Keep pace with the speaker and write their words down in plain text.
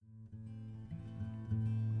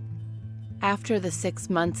After the 6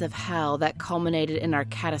 months of hell that culminated in our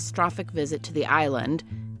catastrophic visit to the island,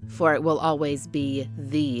 for it will always be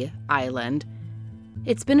the island,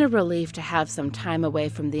 it's been a relief to have some time away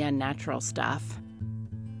from the unnatural stuff.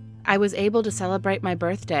 I was able to celebrate my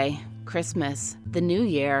birthday, Christmas, the New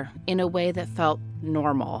Year in a way that felt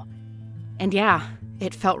normal. And yeah,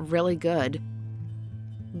 it felt really good.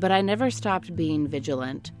 But I never stopped being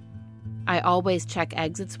vigilant. I always check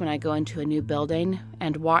exits when I go into a new building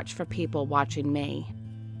and watch for people watching me.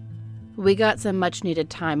 We got some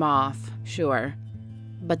much-needed time off, sure,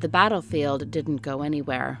 but the battlefield didn't go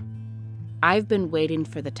anywhere. I've been waiting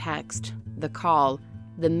for the text, the call,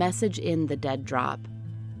 the message in the dead drop.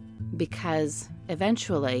 Because,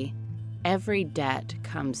 eventually, every debt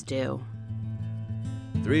comes due.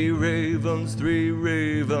 Three ravens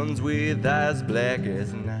with eyes black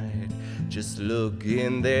as night. Just look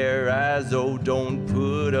in their eyes, oh, don't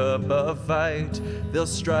put up a fight. They'll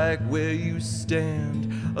strike where you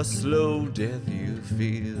stand, a slow death you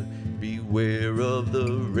feel. Beware of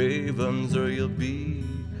the ravens or you'll be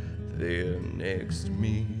their next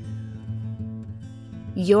meal.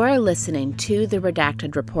 You're listening to The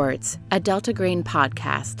Redacted Reports, a Delta Green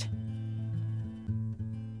podcast.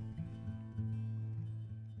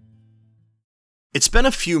 It's been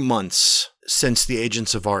a few months since the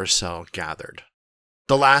agents of our cell gathered.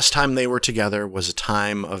 The last time they were together was a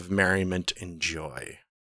time of merriment and joy.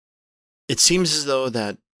 It seems as though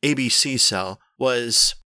that ABC cell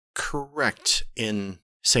was correct in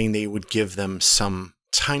saying they would give them some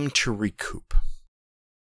time to recoup.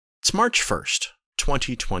 It's March 1st,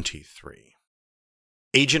 2023.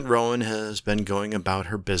 Agent Rowan has been going about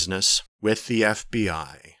her business with the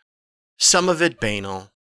FBI. Some of it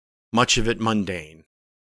banal, much of it mundane,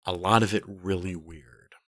 a lot of it really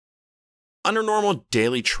weird. On her normal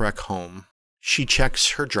daily trek home, she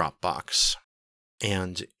checks her Dropbox,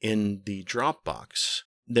 and in the Dropbox,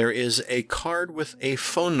 there is a card with a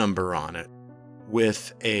phone number on it,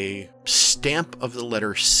 with a stamp of the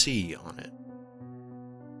letter C on it.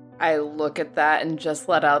 I look at that and just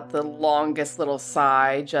let out the longest little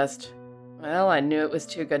sigh, I knew it was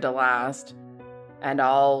too good to last. And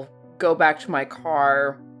I'll go back to my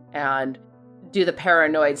car and do the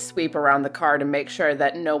paranoid sweep around the car to make sure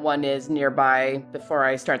that no one is nearby before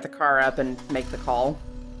I start the car up and make the call.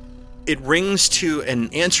 It rings to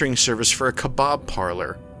an answering service for a kebab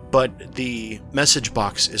parlor, but the message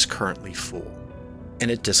box is currently full, and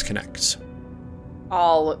it disconnects.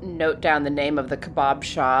 I'll note down the name of the kebab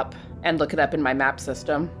shop and look it up in my map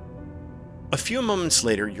system. A few moments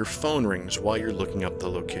later, your phone rings while you're looking up the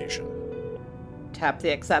location. Tap the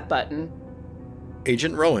accept button.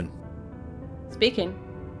 Agent Rowan. Speaking.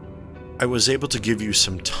 I was able to give you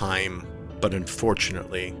some time, but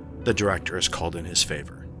unfortunately, the director has called in his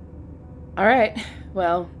favor. All right.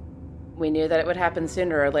 Well, we knew that it would happen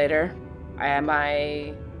sooner or later. Am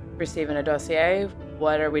I receiving a dossier?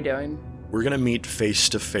 What are we doing? We're going to meet face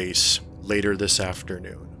to face later this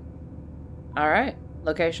afternoon. All right.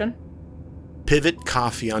 Location? Pivot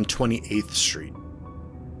Coffee on 28th Street.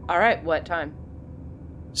 All right. What time?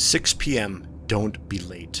 6 p.m. Don't be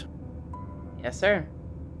late. Yes, sir.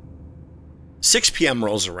 6 p.m.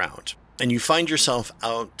 rolls around, and you find yourself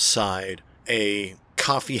outside a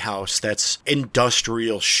coffee house that's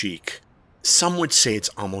industrial chic. Some would say it's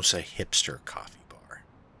almost a hipster coffee bar.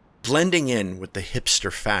 Blending in with the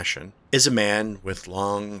hipster fashion is a man with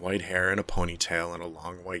long white hair and a ponytail and a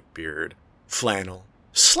long white beard, flannel,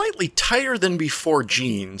 slightly tighter than before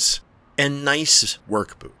jeans, and nice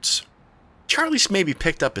work boots. Charlie's maybe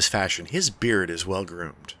picked up his fashion. His beard is well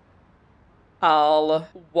groomed. I'll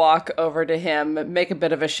walk over to him, make a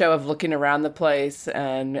bit of a show of looking around the place,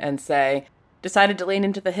 and say, decided to lean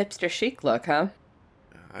into the hipster chic look, huh?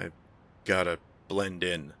 I've gotta blend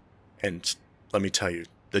in. And let me tell you,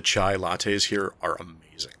 the chai lattes here are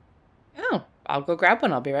amazing. Oh, I'll go grab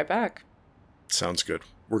one. I'll be right back. Sounds good.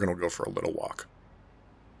 We're gonna go for a little walk.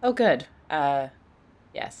 Oh, good.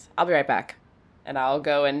 Yes, I'll be right back. And I'll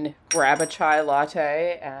go and grab a chai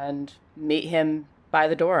latte and meet him by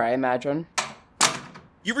the door, I imagine.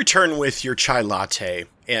 You return with your chai latte,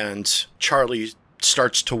 and Charlie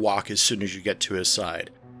starts to walk as soon as you get to his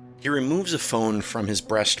side. He removes a phone from his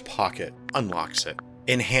breast pocket, unlocks it,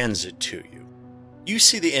 and hands it to you. You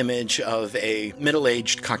see the image of a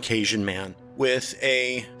middle-aged Caucasian man with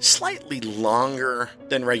a slightly longer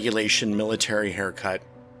than regulation military haircut,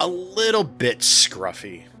 a little bit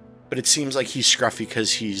scruffy, but it seems like he's scruffy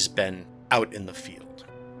because he's been out in the field.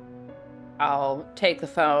 I'll take the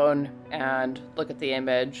phone and look at the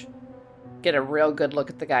image, get a real good look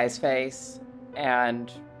at the guy's face,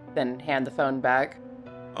 and then hand the phone back.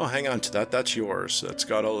 Oh, hang on to that. That's yours. That's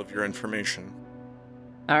got all of your information.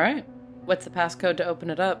 All right. What's the passcode to open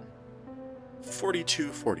it up?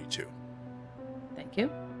 4242. Thank you.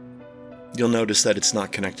 You'll notice that it's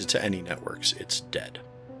not connected to any networks. It's dead.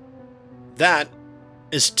 That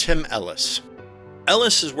is Tim Ellis.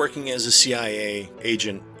 Ellis is working as a CIA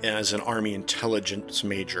agent as an Army intelligence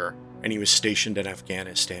major, and he was stationed in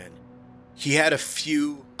Afghanistan. He had a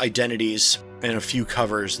few identities and a few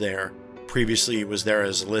covers there. Previously, he was there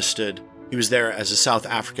as listed. He was there as a South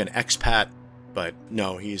African expat, but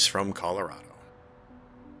no, he's from Colorado.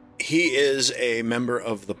 He is a member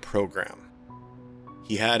of the program.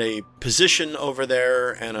 He had a position over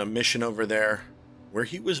there and a mission over there where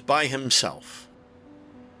he was by himself.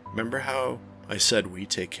 Remember how I said we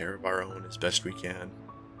take care of our own as best we can?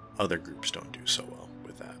 Other groups don't do so well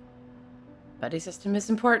with that. Buddy system is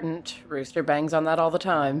important. Rooster bangs on that all the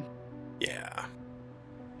time. Yeah.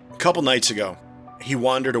 A couple nights ago, he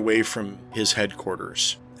wandered away from his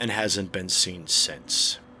headquarters and hasn't been seen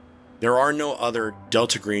since. There are no other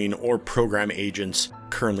Delta Green or program agents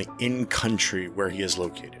currently in country where he is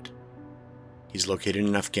located. He's located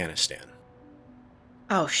in Afghanistan.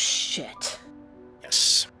 Oh, shit.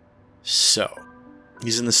 Yes. So,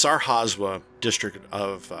 he's in the Sarhazwa district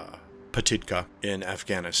of Patitka in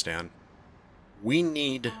Afghanistan. We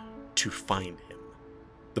need to find him.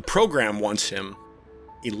 The program wants him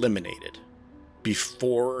eliminated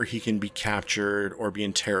before he can be captured or be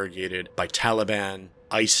interrogated by Taliban,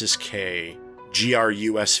 ISIS-K,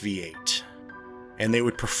 GRUSV-8. And they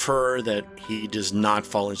would prefer that he does not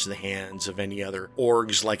fall into the hands of any other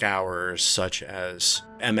orgs like ours, such as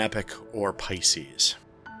MEPIC or Pisces.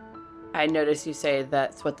 I notice you say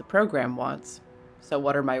that's what the program wants. So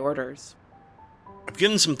what are my orders? I've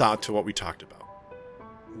given some thought to what we talked about.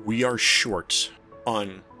 We are short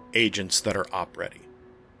on agents that are op-ready.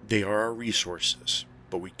 They are our resources,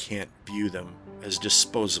 but we can't view them as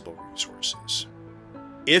disposable resources.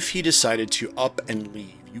 If he decided to up and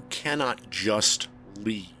leave, you cannot just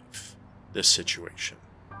leave this situation.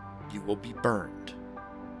 You will be burned.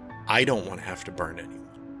 I don't want to have to burn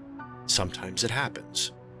anyone. Sometimes it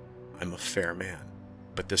happens. I'm a fair man,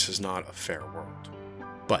 but this is not a fair world.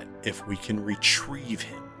 But if we can retrieve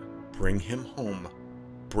him, bring him home,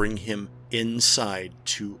 bring him inside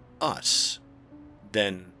to us,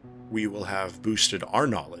 then we will have boosted our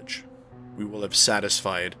knowledge. We will have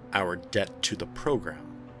satisfied our debt to the program.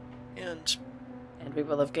 And we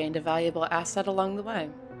will have gained a valuable asset along the way.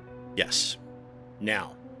 Yes.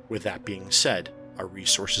 Now, with that being said, our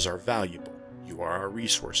resources are valuable. You are our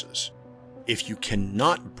resources. If you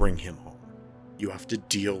cannot bring him home, you have to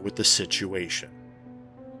deal with the situation.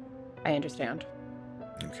 I understand.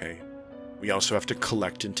 Okay. We also have to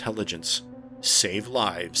collect intelligence, save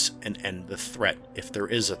lives, and end the threat if there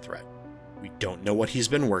is a threat. We don't know what he's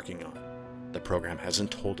been working on. The program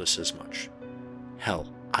hasn't told us as much.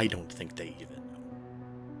 Hell, I don't think they even know.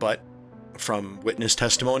 But from witness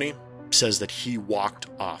testimony, says that he walked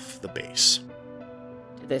off the base.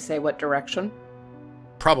 Did they say what direction?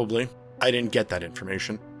 Probably. I didn't get that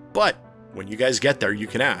information. But when you guys get there, you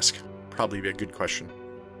can ask. Probably be a good question.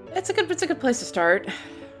 It's a good place to start.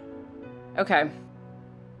 Okay.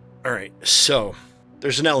 All right, so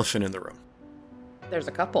there's an elephant in the room. There's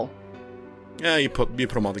a couple. Yeah, you put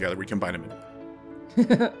them all together. We combine them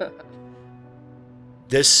in.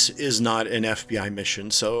 This is not an FBI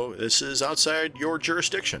mission, so this is outside your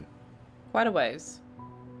jurisdiction. Quite a ways.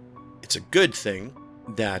 It's a good thing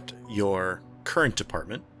that your current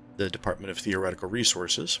department, the Department of Theoretical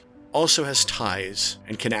Resources, also has ties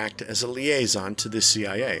and can act as a liaison to the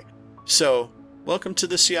CIA. So, welcome to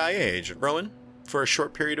the CIA, Agent Rowan, for a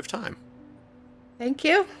short period of time. Thank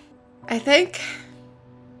you, I think.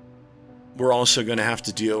 We're also going to have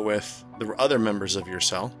to deal with the other members of your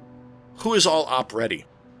cell. Who is all op-ready?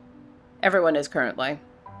 Everyone is currently.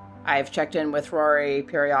 I've checked in with Rory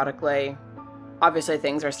periodically. Obviously,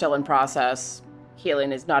 things are still in process.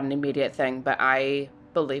 Healing is not an immediate thing, but I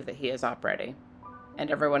believe that he is op-ready.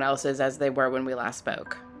 And everyone else is as they were when we last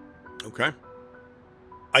spoke. Okay.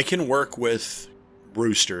 I can work with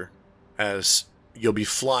Rooster as you'll be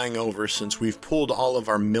flying over since we've pulled all of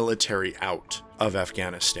our military out of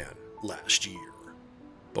Afghanistan last year.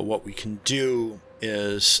 But what we can do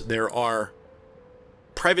is there are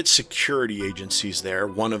private security agencies there.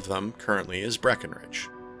 One of them currently is Breckenridge.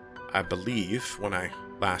 I believe, when I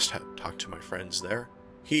last talked to my friends there,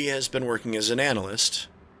 he has been working as an analyst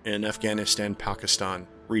in Afghanistan-Pakistan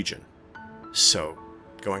region. So,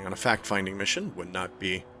 going on a fact-finding mission would not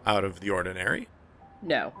be out of the ordinary.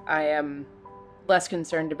 No, I am less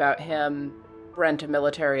concerned about him. Brenta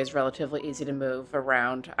military is relatively easy to move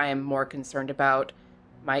around. I am more concerned about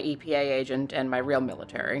my EPA agent and my real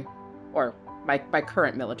military. Or my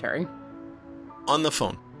current military. On the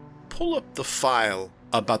phone, pull up the file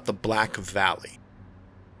about the Black Valley.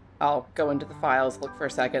 I'll go into the files, look for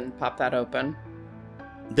a second, pop that open.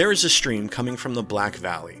 There is a stream coming from the Black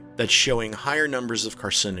Valley that's showing higher numbers of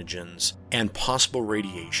carcinogens and possible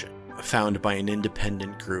radiation found by an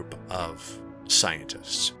independent group of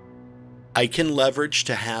scientists. I can leverage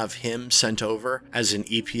to have him sent over as an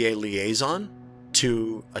EPA liaison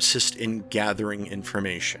to assist in gathering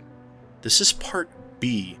information. This is part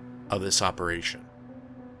B of this operation.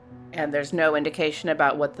 And there's no indication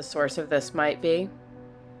about what the source of this might be?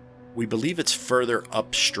 We believe it's further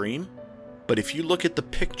upstream, but if you look at the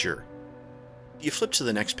picture, you flip to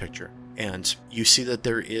the next picture, and you see that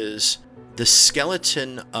there is the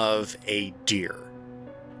skeleton of a deer.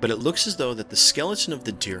 But it looks as though that the skeleton of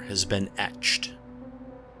the deer has been etched.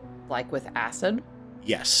 Like with acid?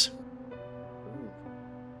 Yes.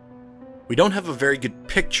 We don't have a very good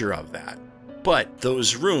picture of that, but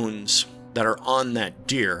those runes that are on that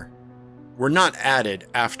deer were not added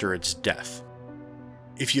after its death.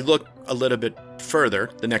 If you look a little bit further,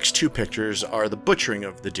 the next two pictures are the butchering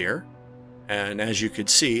of the deer, and as you could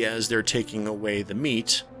see, as they're taking away the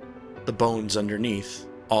meat, the bones underneath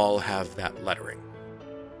all have that lettering.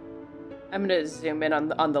 I'm going to zoom in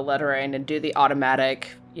on the lettering and do the automatic,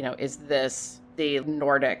 is this the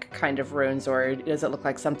Nordic kind of runes, or does it look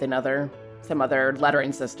like some other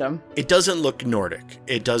lettering system? It doesn't look Nordic.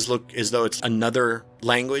 It does look as though it's another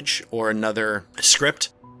language or another script.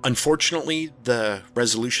 Unfortunately, the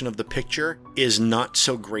resolution of the picture is not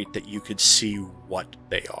so great that you could see what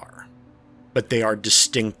they are. But they are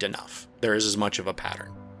distinct enough. There is as much of a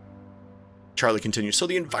pattern. Charlie continues, so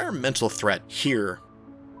the environmental threat here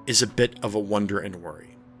is a bit of a wonder and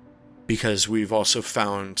worry, because we've also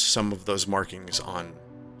found some of those markings on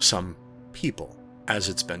some people, as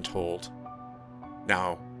it's been told.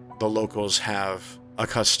 Now, the locals have a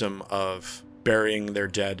custom of burying their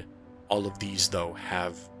dead. All of these, though,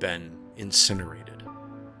 have been incinerated.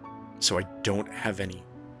 So I don't have any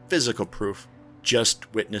physical proof,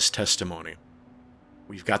 just witness testimony.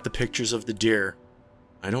 We've got the pictures of the deer.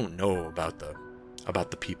 I don't know about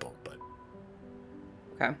the people, but...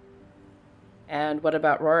 Okay. And what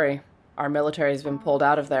about Rory? Our military's been pulled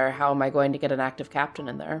out of there. How am I going to get an active captain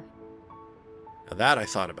in there? Now that I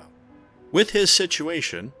thought about. With his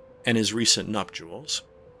situation and his recent nuptials,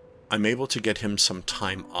 I'm able to get him some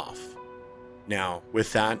time off. Now,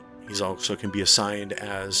 with that, he's also can be assigned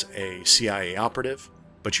as a CIA operative,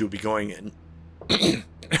 but you'll be going in...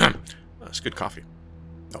 That's good coffee.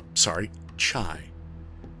 Oh, sorry, chai.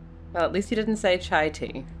 Well, at least you didn't say chai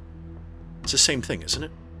tea. It's the same thing, isn't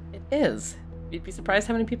it? It is. You'd be surprised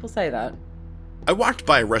how many people say that. I walked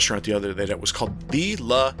by a restaurant the other day that was called the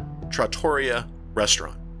La Trattoria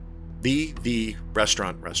Restaurant. The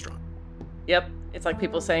restaurant. Yep, it's like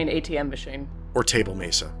people saying ATM machine. Or Table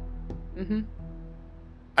Mesa. Mm-hmm.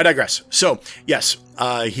 I digress. So, yes,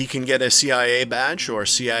 he can get a CIA badge or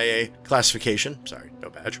CIA classification. Sorry, no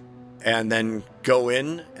badge. And then go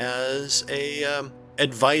in as a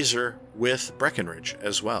advisor with Breckenridge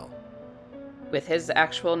as well. With his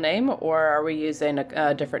actual name, or are we using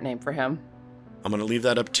a different name for him? I'm going to leave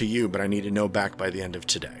that up to you, but I need to know back by the end of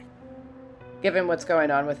today. Given what's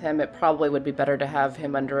going on with him, it probably would be better to have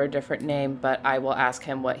him under a different name, but I will ask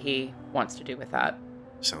him what he wants to do with that.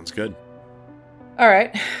 Sounds good. All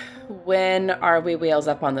right. When are we wheels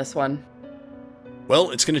up on this one?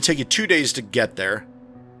 Well, it's going to take you 2 days to get there.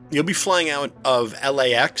 You'll be flying out of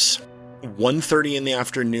LAX 1:30 in the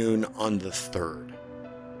afternoon on the 3rd.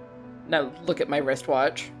 Now, look at my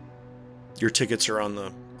wristwatch. Your tickets are on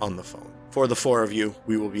the phone. For the 4 of you,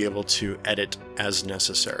 we will be able to edit as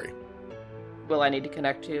necessary. Will I need to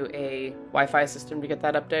connect to a Wi-Fi system to get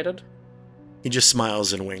that updated? He just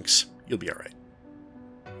smiles and winks. You'll be all right.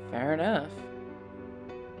 Fair enough.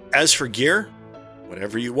 As for gear,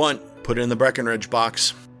 whatever you want, put it in the Breckenridge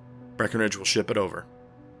box. Breckenridge will ship it over.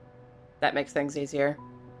 That makes things easier.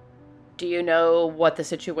 Do you know what the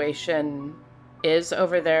situation is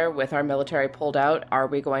over there with our military pulled out? Are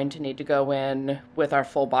we going to need to go in with our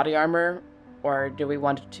full body armor, or do we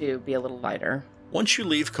want it to be a little lighter? Once you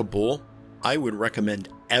leave Kabul, I would recommend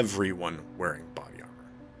everyone wearing body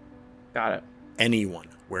armor. Got it. Anyone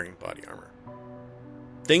wearing body armor.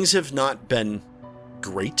 Things have not been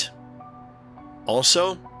great.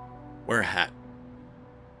 Also, wear a hat.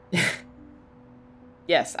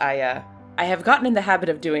 Yes, I have gotten in the habit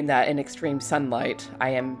of doing that in extreme sunlight. I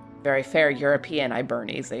am very fair European. I burn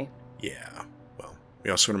easy. Yeah, well, we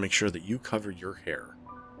also want to make sure that you cover your hair.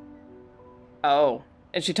 Oh,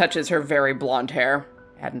 and she touches her very blonde hair.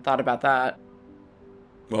 I hadn't thought about that.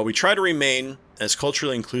 Well, we try to remain as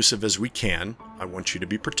culturally inclusive as we can. I want you to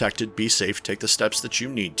be protected, be safe, take the steps that you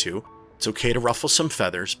need to. It's okay to ruffle some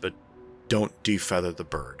feathers, but don't defeather the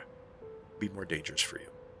bird. Be more dangerous for you.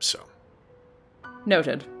 So.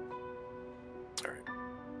 Noted. All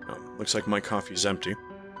right. Looks like my coffee's empty.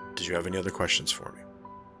 Did you have any other questions for me?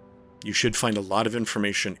 You should find a lot of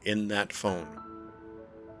information in that phone.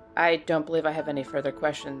 I don't believe I have any further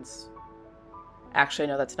questions. Actually,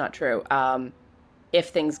 no, that's not true.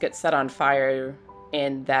 If things get set on fire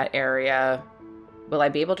in that area, will I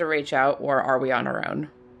be able to reach out, or are we on our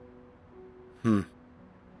own?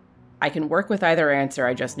 I can work with either answer,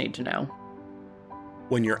 I just need to know.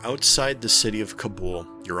 When you're outside the city of Kabul,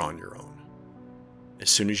 you're on your own. As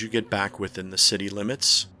soon as you get back within the city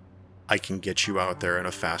limits, I can get you out there in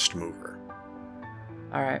a fast mover.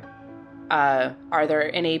 All right. Are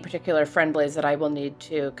there any particular friendlies that I will need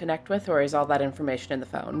to connect with, or is all that information in the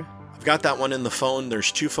phone? I've got that one in the phone.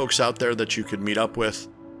 There's 2 folks out there that you could meet up with,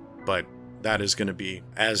 but that is going to be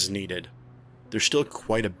as needed. There's still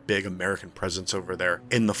quite a big American presence over there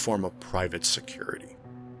in the form of private security.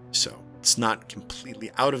 So it's not completely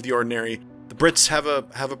out of the ordinary. The Brits have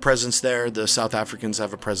a presence there. The South Africans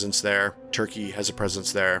have a presence there. Turkey has a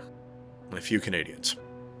presence there. And a few Canadians.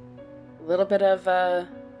 A little bit of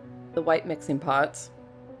the white mixing pots.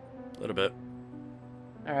 A little bit.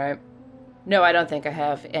 All right. No, I don't think I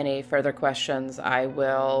have any further questions. I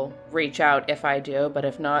will reach out if I do, but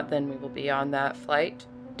if not, then we will be on that flight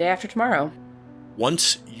day after tomorrow.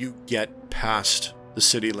 Once you get past the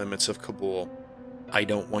city limits of Kabul, I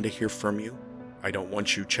don't want to hear from you. I don't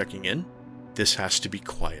want you checking in. This has to be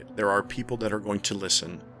quiet. There are people that are going to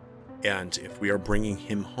listen, and if we are bringing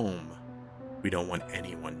him home, we don't want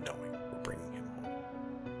anyone knowing we're bringing him home.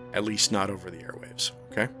 At least not over the airwaves,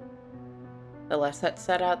 okay? The less that's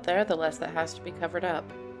said out there, the less that has to be covered up.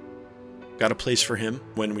 Got a place for him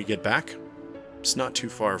when we get back? It's not too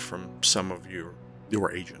far from some of your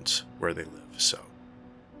agents where they live, so.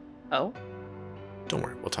 Oh? Don't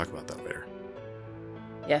worry, we'll talk about that later.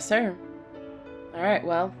 Yes, sir. All right,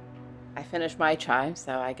 well, I finished my chai,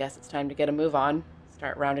 so I guess it's time to get a move on.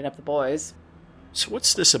 Start rounding up the boys. So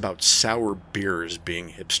what's this about sour beers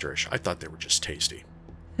being hipsterish? I thought they were just tasty.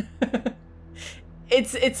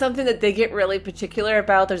 It's something that they get really particular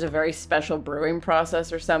about. There's a very special brewing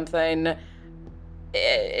process or something.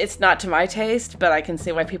 It's not to my taste, but I can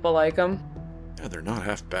see why people like them. Yeah, they're not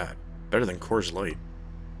half bad. Better than Coors Light.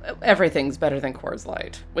 Everything's better than Coors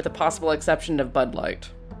Light, with the possible exception of Bud Light.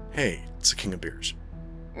 Hey, it's the king of beers.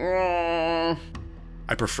 I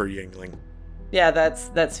prefer Yingling. Yeah,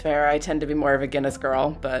 that's fair. I tend to be more of a Guinness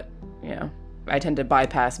girl, but, I tend to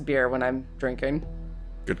bypass beer when I'm drinking.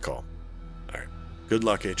 Good call. All right. Good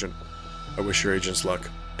luck, Agent. I wish your agents luck.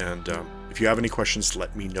 And if you have any questions,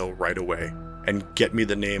 let me know right away. And get me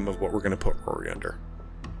the name of what we're going to put Rory under.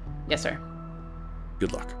 Yes, sir.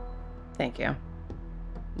 Good luck. Thank you.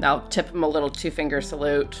 I'll tip him a little 2-finger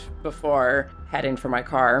salute before heading for my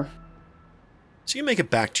car. So you make it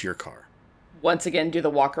back to your car. Once again, do the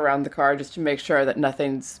walk around the car just to make sure that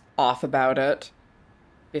nothing's off about it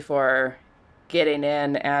before getting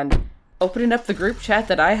in and opening up the group chat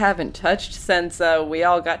that I haven't touched since we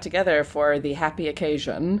all got together for the happy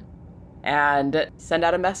occasion, and send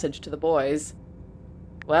out a message to the boys.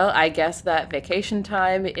 Well, I guess that vacation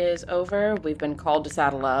time is over. We've been called to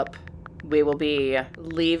saddle up. We will be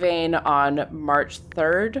leaving on March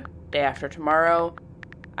 3rd, day after tomorrow.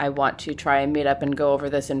 I want to try and meet up and go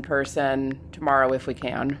over this in person tomorrow if we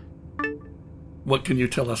can. What can you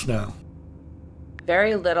tell us now?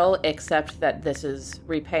 Very little, except that this is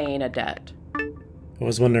repaying a debt. I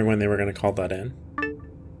was wondering when they were going to call that in.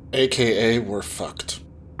 AKA, we're fucked.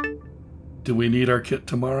 Do we need our kit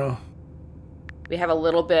tomorrow? We have a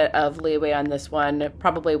little bit of leeway on this one.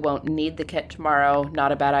 Probably won't need the kit tomorrow.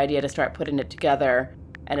 Not a bad idea to start putting it together.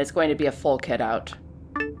 And it's going to be a full kit out.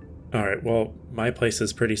 Alright, well, my place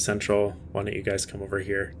is pretty central. Why don't you guys come over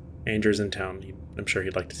here? Andrew's in town. I'm sure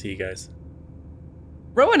he'd like to see you guys.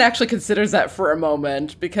 Rowan actually considers that for a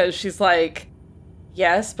moment, because she's like,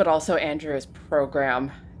 yes, but also Andrew is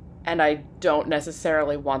program. And I don't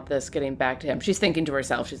necessarily want this getting back to him. She's thinking to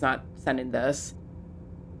herself, she's not sending this.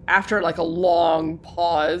 After a long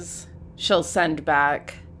pause, she'll send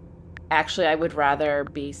back, actually, I would rather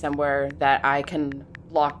be somewhere that I can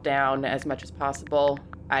lock down as much as possible.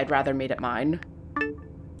 I'd rather meet at mine.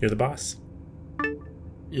 You're the boss.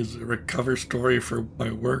 Is there a cover story for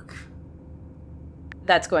my work?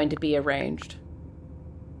 That's going to be arranged.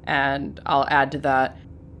 And I'll add to that.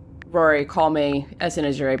 Rory, call me as soon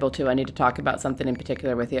as you're able to. I need to talk about something in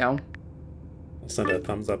particular with you. I'll send a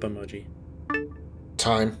thumbs up emoji.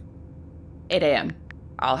 Time? 8 a.m.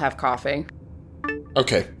 I'll have coffee.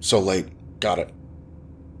 Okay, so late. Got it.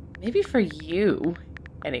 Maybe for you,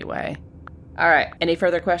 anyway. All right, any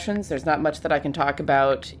further questions? There's not much that I can talk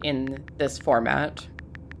about in this format.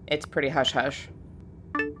 It's pretty hush-hush.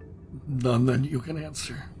 None that you can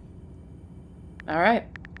answer. All right,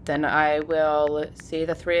 then I will see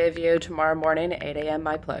the three of you tomorrow morning at 8 a.m.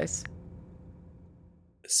 my place.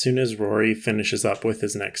 As soon as Rory finishes up with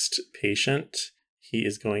his next patient, he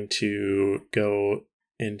is going to go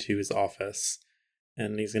into his office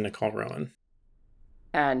and he's going to call Rowan.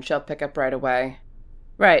 And she'll pick up right away.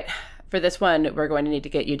 Right, for this one, we're going to need to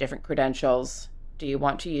get you different credentials. Do you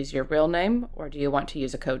want to use your real name or do you want to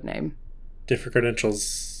use a code name? Different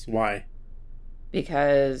credentials, why?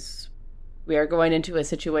 Because we are going into a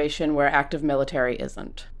situation where active military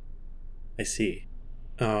isn't. I see.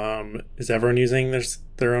 Is everyone using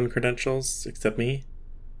their own credentials except me?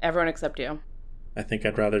 Everyone except you. I think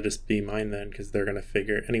I'd rather just be mine then, because they're going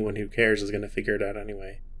to anyone who cares is going to figure it out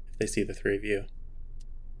anyway, if they see the three of you.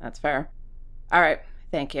 That's fair. All right,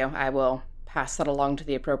 thank you. I will pass that along to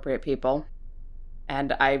the appropriate people.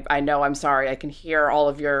 And I know I'm sorry, I can hear all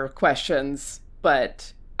of your questions,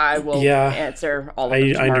 but I will answer all of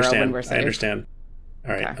them tomorrow when we're safe. I understand.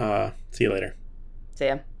 All right, okay. See you later. See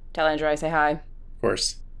ya. Tell Andrew I say hi. Of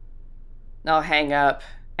course. I'll hang up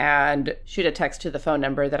and shoot a text to the phone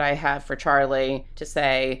number that I have for Charlie to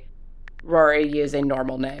say, Rory, use a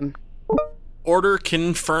normal name. Order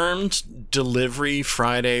confirmed. Delivery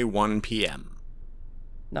Friday, 1 p.m.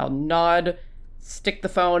 I'll nod, stick the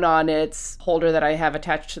phone on its holder that I have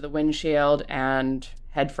attached to the windshield, and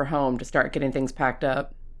head for home to start getting things packed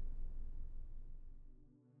up.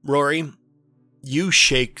 Rory, you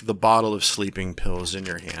shake the bottle of sleeping pills in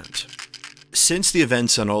your hand. Since the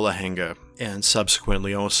events on Olahenga, and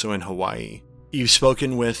subsequently also in Hawaii, you've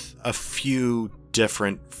spoken with a few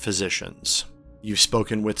different physicians. You've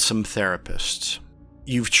spoken with some therapists.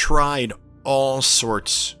 You've tried all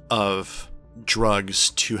sorts of drugs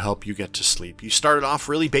to help you get to sleep. You started off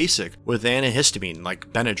really basic with antihistamine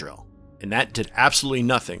like Benadryl, and that did absolutely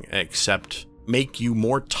nothing except make you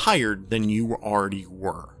more tired than you already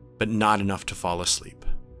were, but not enough to fall asleep.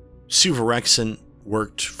 Suvorexant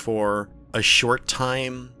worked for a short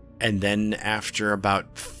time, and then after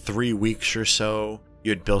about 3 weeks or so,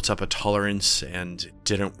 you had built up a tolerance and it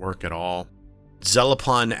didn't work at all.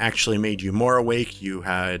 Zolpidem actually made you more awake. You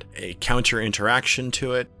had a counter interaction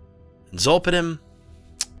to it. Zolpidem,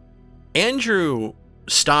 Andrew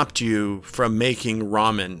stopped you from making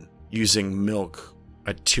ramen using milk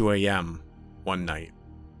at 2 a.m. one night.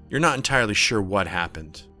 You're not entirely sure what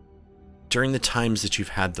happened. During the times that you've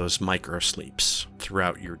had those micro sleeps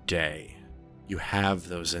throughout your day, you have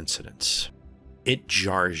those incidents. It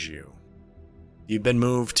jars you. You've been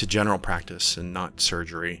moved to general practice and not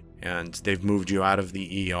surgery, and they've moved you out of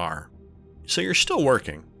the ER. So you're still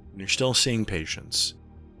working, and you're still seeing patients,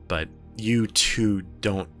 but you too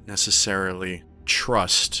don't necessarily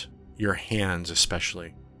trust your hands,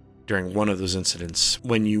 especially during one of those incidents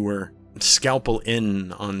when you were scalpel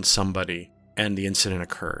in on somebody and the incident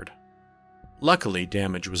occurred. Luckily,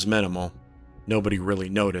 damage was minimal. Nobody really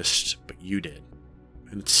noticed, but you did.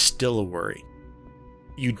 And it's still a worry.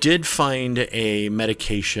 You did find a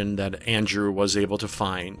medication that Andrew was able to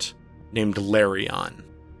find named Larion.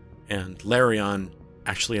 And Larion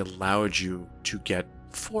actually allowed you to get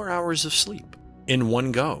 4 hours of sleep in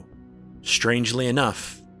one go. Strangely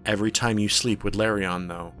enough, every time you sleep with Larion,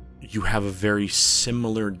 though, you have a very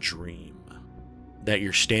similar dream. That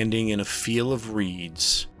you're standing in a field of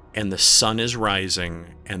reeds, and the sun is rising,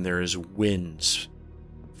 and there is winds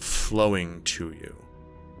flowing to you.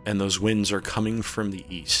 And those winds are coming from the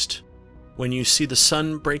east. When you see the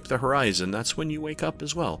sun break the horizon, that's when you wake up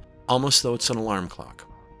as well, almost though it's an alarm clock.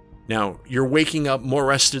 Now, you're waking up more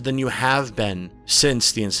rested than you have been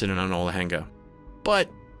since the incident on Olahenga, but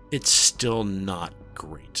it's still not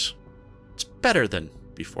great. It's better than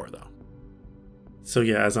before, though. So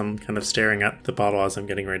yeah, as I'm kind of staring at the bottle as I'm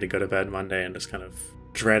getting ready to go to bed Monday and just kind of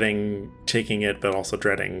dreading taking it, but also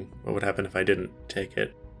dreading what would happen if I didn't take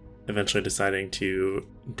it, eventually deciding to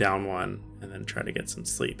down one and then try to get some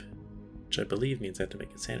sleep, which I believe means I have to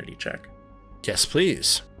make a sanity check. Yes,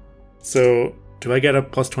 please. So, do I get a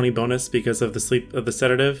plus 20 bonus because of the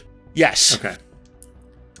sedative? Yes. Okay.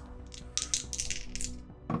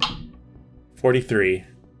 43.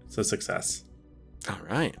 So success. All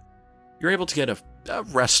right. You're able to get a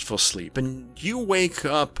restful sleep, and you wake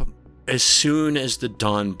up as soon as the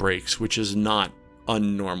dawn breaks, which is not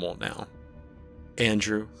unnormal now.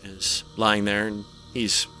 Andrew is lying there, and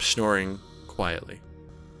he's snoring quietly.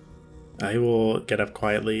 I will get up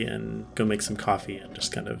quietly and go make some coffee and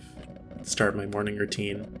just kind of start my morning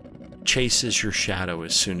routine. Chases your shadow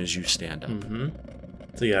as soon as you stand up. Mm-hmm.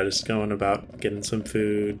 So yeah, just going about getting some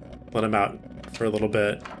food, let him out for a little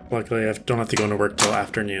bit. Luckily, I don't have to go into work till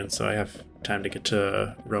afternoon, so I have time to get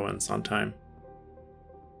to Rowan's on time.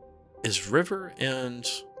 Is River and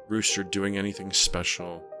Rooster doing anything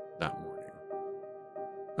special that morning?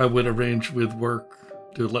 I would arrange with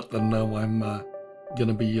work to let them know I'm going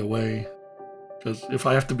to be away. Because if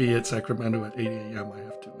I have to be at Sacramento at 8 a.m., I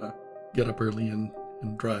have to get up early and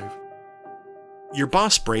drive. Your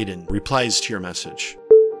boss, Braden, replies to your message.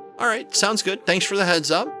 All right, sounds good. Thanks for the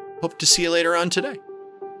heads up. Hope to see you later on today.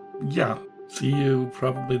 Yeah, see you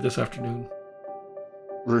probably this afternoon.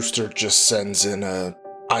 Rooster just sends in a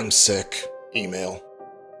 "I'm sick" email.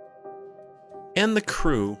 And the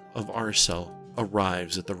crew of Arcel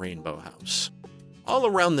arrives at the Rainbow House, all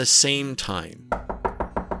around the same time.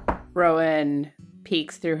 Rowan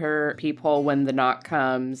peeks through her peephole when the knock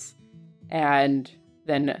comes, and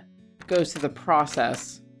then goes through the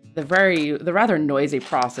process, the rather noisy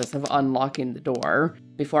process of unlocking the door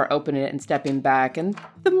before opening it and stepping back. And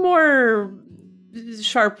the more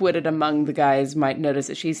sharp-witted among the guys might notice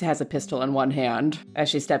that she has a pistol in one hand as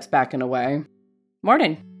she steps back and away.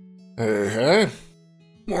 Morning. Hey.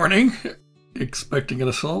 Morning. Expecting an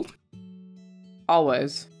assault?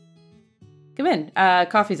 Always. Come in.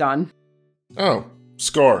 Coffee's on. Oh,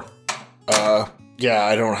 score. Yeah,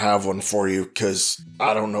 I don't have one for you, because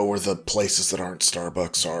I don't know where the places that aren't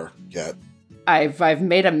Starbucks are yet. I've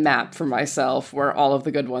made a map for myself where all of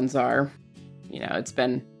the good ones are. You know, it's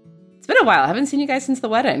been a while. I haven't seen you guys since the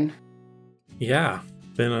wedding. Yeah,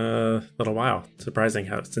 been a little while. Surprising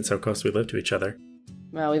since how close we live to each other.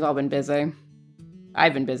 Well, we've all been busy.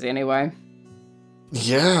 I've been busy anyway.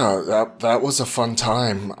 Yeah, that was a fun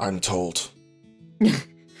time, I'm told.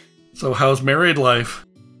 So how's married life?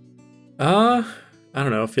 I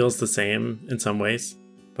don't know. It feels the same in some ways,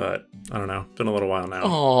 but I don't know. It's been a little while now.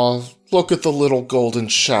 Aw, look at the little golden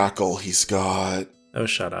shackle he's got. Oh,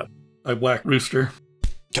 shut up. I whack Rooster.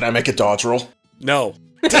 Can I make a dodge roll? No.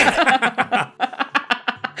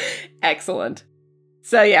 Excellent.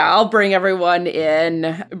 So yeah, I'll bring everyone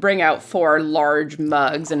in, bring out 4 large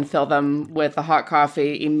mugs and fill them with the hot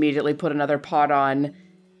coffee, immediately put another pot on,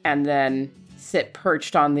 and then sit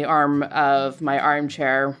perched on the arm of my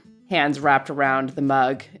armchair, hands wrapped around the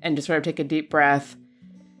mug, and just sort of take a deep breath.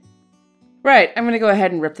 Right, I'm going to go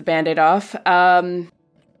ahead and rip the Band-Aid off.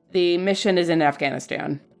 The mission is in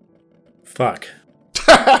Afghanistan. Fuck.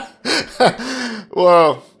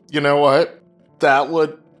 Well, you know what? That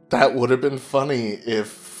would have been funny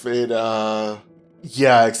if it,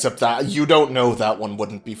 yeah, except that you don't know that one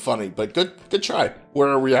wouldn't be funny, but good try. Where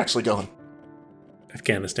are we actually going?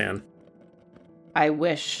 Afghanistan. I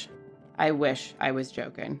wish I was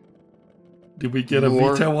joking. Did we get a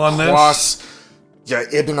veto on this? Cross, yeah,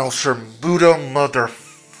 Ibn al-Sharmuda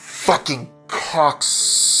motherfucking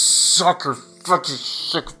cocksucker fucking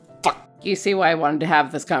sick fuck. You see why I wanted to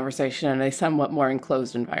have this conversation in a somewhat more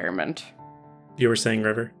enclosed environment. You were saying,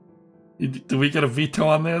 River? Did we get a veto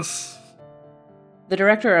on this? The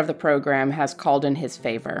director of the program has called in his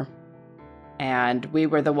favor, and we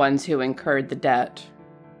were the ones who incurred the debt.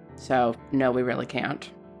 So, no, we really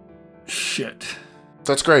can't. Shit.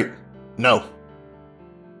 That's great. No. I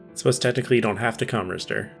suppose technically you don't have to come,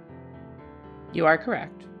 Rooster. You are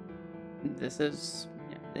correct. It's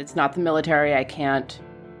not the military. I can't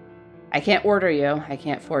order you. I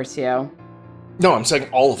can't force you. No, I'm saying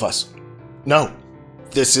all of us. No.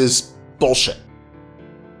 This is bullshit.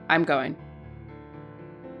 I'm going.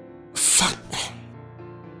 Fuck.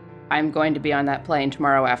 I'm going to be on that plane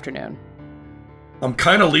tomorrow afternoon. I'm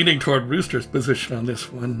kind of leaning toward Rooster's position on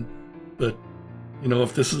this one, but, you know,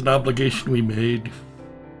 if this is an obligation we made,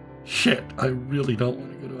 shit, I really don't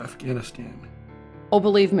want to go to Afghanistan. Oh,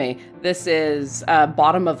 believe me, this is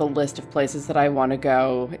bottom of the list of places that I want to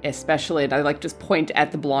go, especially, and I just point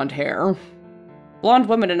at the blonde hair. Blonde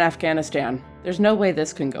woman in Afghanistan. There's no way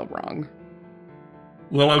this can go wrong.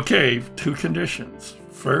 Well, okay, 2 conditions.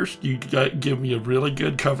 First, you give me a really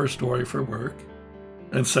good cover story for work.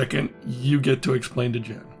 And second, you get to explain to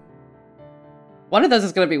Jen. One of those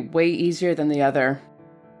is going to be way easier than the other.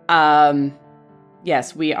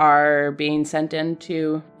 Yes, we are being sent in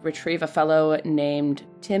to retrieve a fellow named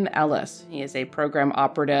Tim Ellis. He is a program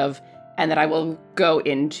operative, and that I will go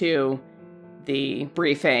into the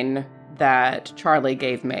briefing that Charlie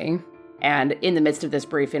gave me. And in the midst of this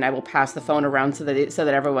briefing, I will pass the phone around so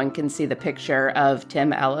that everyone can see the picture of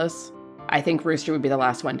Tim Ellis. I think Rooster would be the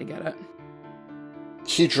last one to get it.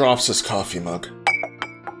 He drops his coffee mug.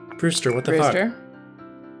 Brewster, what the Rooster?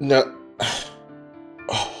 fuck? No. Oh,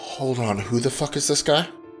 hold on, who the fuck is this guy?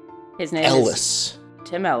 His name Ellis. is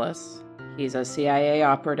Tim Ellis. He's a CIA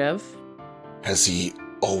operative. Has he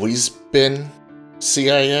always been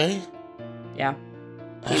CIA? Yeah.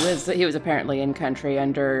 He was apparently in country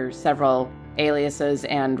under several aliases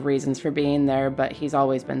and reasons for being there, but he's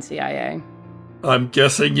always been CIA. I'm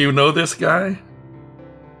guessing you know this guy?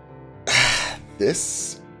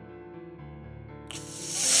 This...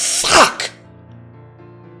 Fuck!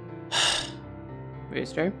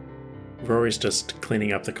 Rooster, Rory's just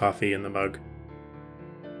cleaning up the coffee in the mug.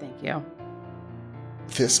 thank you.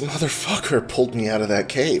 This motherfucker pulled me out of that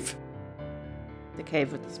cave. The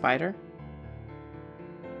cave with the spider?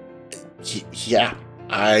 Yeah,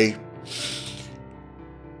 I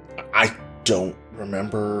don't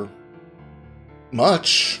remember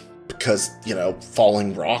much because,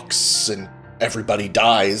 falling rocks and everybody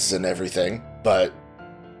dies and everything, but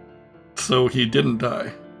So he didn't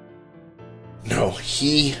die. no,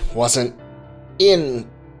 he wasn't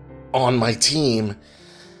on my team.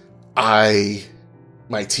 My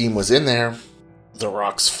team was in there, the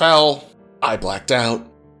rocks fell, I blacked out,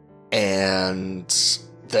 and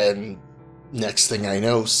then next thing I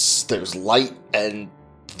know, there's light, and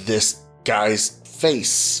this guy's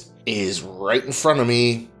face is right in front of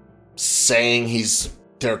me, saying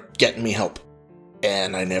they're getting me help.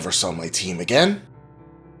 And I never saw my team again.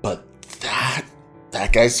 But that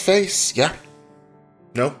guy's face, yeah.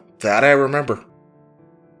 No, that I remember.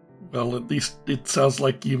 Well, at least it sounds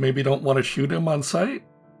like you maybe don't want to shoot him on sight.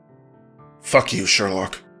 Fuck you,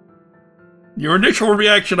 Sherlock. Your initial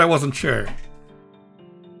reaction, I wasn't sure.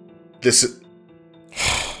 This is...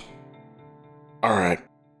 Alright.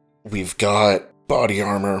 We've got body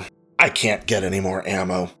armor. I can't get any more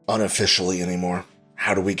ammo unofficially anymore.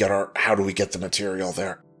 How do we get the material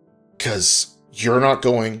there? 'Cause you're not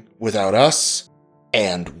going without us,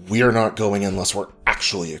 and we're not going unless we're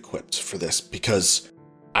actually equipped for this, because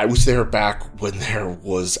I was there back when there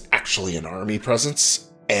was actually an army presence,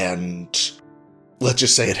 and let's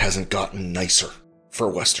just say it hasn't gotten nicer for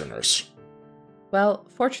Westerners. Well,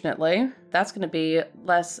 fortunately, that's going to be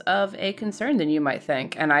less of a concern than you might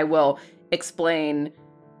think. And I will explain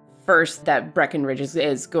first that Breckenridge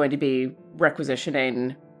is going to be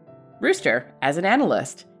requisitioning Rooster as an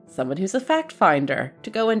analyst, someone who's a fact finder, to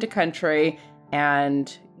go into country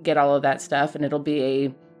and get all of that stuff. And it'll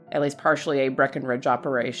be at least partially a Breckenridge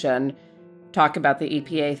operation. Talk about the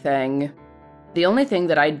EPA thing. The only thing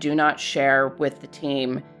that I do not share with the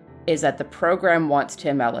team is that the program wants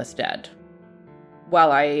Tim Ellis dead.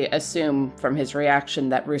 While I assume from his reaction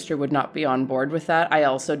that Rooster would not be on board with that, I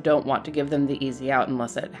also don't want to give them the easy out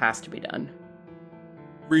unless it has to be done.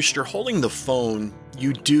 Rooster, holding the phone,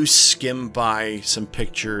 you do skim by some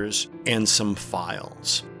pictures and some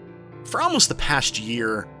files. For almost the past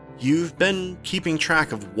year, you've been keeping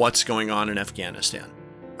track of what's going on in Afghanistan,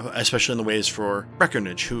 especially in the ways for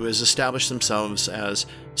Breckenridge, who has established themselves as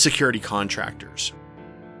security contractors.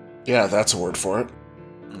 Yeah, that's a word for it.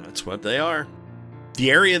 That's what they are. The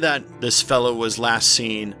area that this fellow was last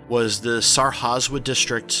seen was the Sarhazwa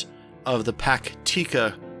district of the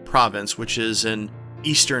Paktika province, which is in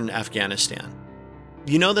eastern Afghanistan.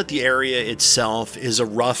 You know that the area itself is a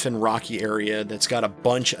rough and rocky area that's got a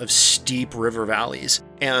bunch of steep river valleys,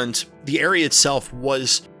 and the area itself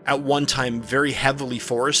was at one time very heavily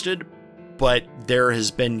forested, but there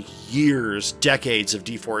has been years, decades of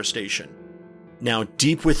deforestation. Now,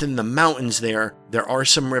 deep within the mountains there are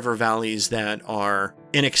some river valleys that are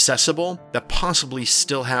inaccessible, that possibly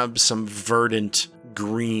still have some verdant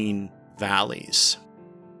green valleys.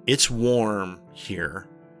 It's warm here,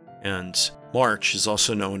 and March is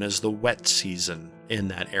also known as the wet season in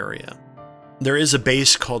that area. There is a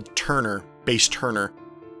base called Base Turner.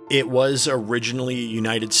 It was originally a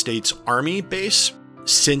United States Army base,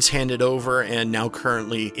 since handed over and now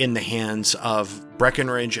currently in the hands of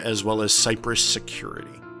Breckenridge as well as Cyprus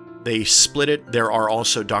Security. They split it. There are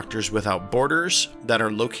also Doctors Without Borders that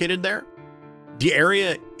are located there. The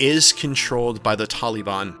area is controlled by the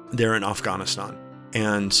Taliban there in Afghanistan,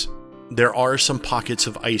 and there are some pockets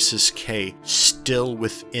of ISIS-K still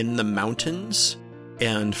within the mountains,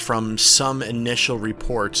 and from some initial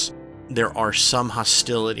reports, there are some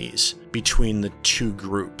hostilities between the two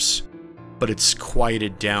groups, but it's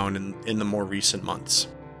quieted down in the more recent months.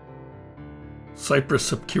 Cyprus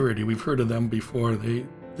Security, we've heard of them before.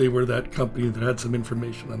 They were that company that had some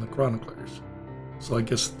information on the chroniclers. So I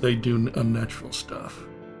guess they do unnatural stuff.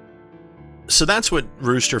 So that's what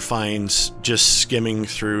Rooster finds just skimming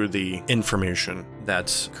through the information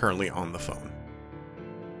that's currently on the phone.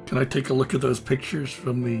 Can I take a look at those pictures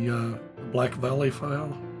from the Black Valley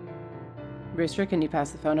file? Rooster, can you pass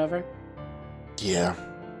the phone over? Yeah.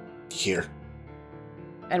 Here.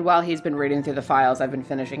 And while he's been reading through the files, I've been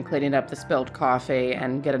finishing cleaning up the spilled coffee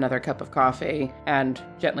and get another cup of coffee and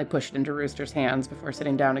gently push it into Rooster's hands before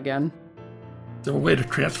sitting down again. Is there a way to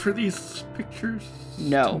transfer these pictures?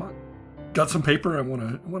 No. Got some paper? I want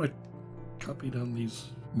to copy down these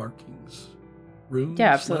markings. Runes,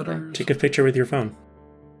 Yeah, absolutely. letters. Take a picture with your phone.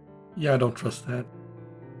 Yeah, I don't trust that.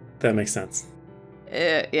 That makes sense.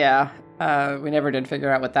 Yeah. We never did figure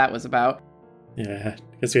out what that was about. Yeah,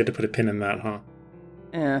 I guess we had to put a pin in that, huh?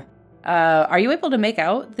 Yeah. Are you able to make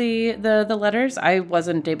out the letters? I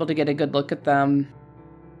wasn't able to get a good look at them.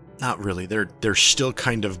 Not really. They're still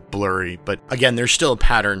kind of blurry, but again, there's still a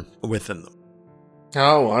pattern within them.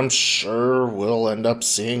 Oh, I'm sure we'll end up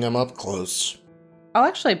seeing them up close. I'll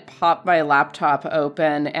actually pop my laptop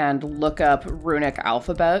open and look up runic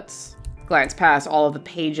alphabets. Glance past all of the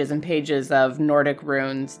pages and pages of Nordic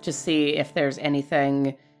runes to see if there's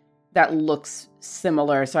anything that looks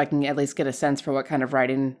similar, so I can at least get a sense for what kind of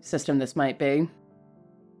writing system this might be.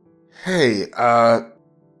 Hey,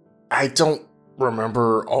 I don't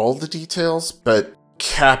remember all the details, but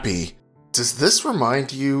Cappy, does this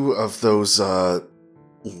remind you of those,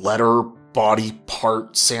 letter body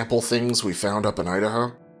part sample things we found up in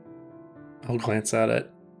Idaho? I'll glance at it.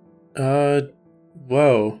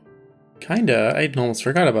 Whoa. Kinda. I almost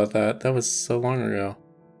forgot about that. That was so long ago.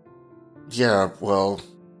 Yeah, well,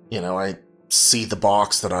 I see the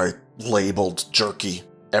box that I labeled jerky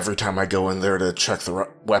every time I go in there to check the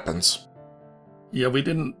weapons. Yeah, we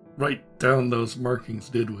didn't write down those markings,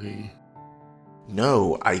 did we?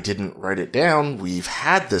 No, I didn't write it down. We've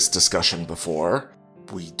had this discussion before.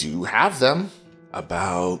 We do have them.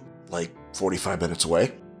 About, 45 minutes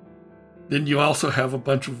away. Didn't you also have a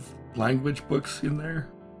bunch of language books in there?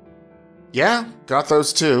 Yeah, got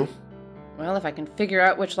those too. Well, if I can figure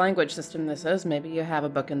out which language system this is, maybe you have a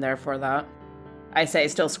book in there for that. I say,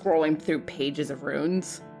 still scrolling through pages of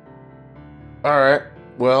runes. Alright,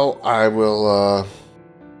 well, I will,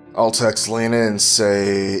 I'll text Lena and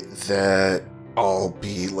say that I'll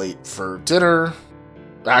be late for dinner.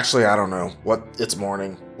 Actually, I don't know. It's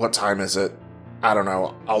morning. What time is it? I don't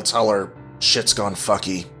know. I'll tell her shit's gone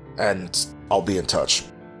fucky, and I'll be in touch.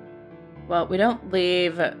 Well, we don't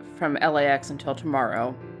leave from LAX until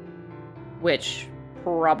tomorrow, which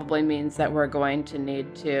probably means that we're going to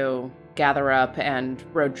need to gather up and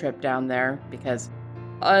road trip down there, because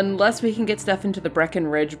unless we can get stuff into the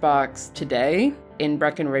Breckenridge box today, in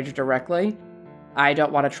Breckenridge directly, I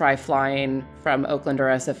don't want to try flying from Oakland or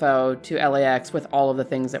SFO to LAX with all of the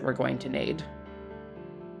things that we're going to need.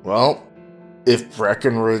 Well, if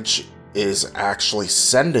Breckenridge is actually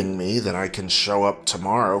sending me, then I can show up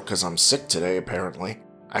tomorrow, because I'm sick today, apparently.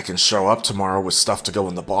 I can show up tomorrow with stuff to go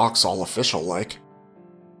in the box, all official-like.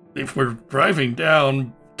 If we're driving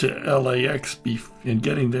down to LAX and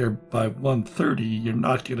getting there by 1:30, you're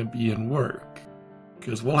not going to be in work,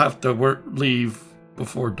 because we'll have to leave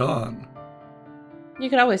before dawn. You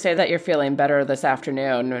could always say that you're feeling better this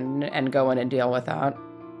afternoon and go in and deal with that.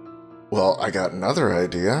 Well, I got another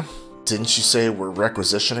idea. Didn't you say we're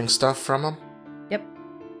requisitioning stuff from them? Yep.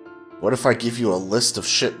 What if I give you a list of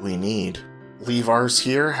shit we need? Leave ours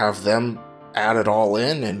here, have them add it all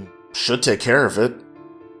in, and should take care of it.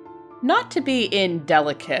 Not to be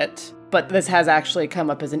indelicate, but this has actually come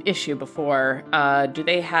up as an issue before. Do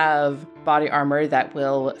they have body armor that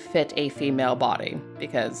will fit a female body?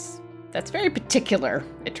 Because that's very particular,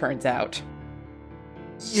 it turns out.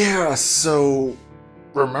 Yeah, so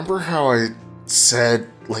remember how I said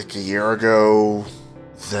a year ago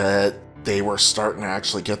that they were starting to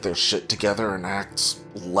actually get their shit together and act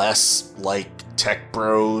less like tech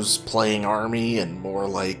bros playing army and more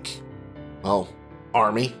like,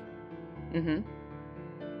 army? Mm-hmm.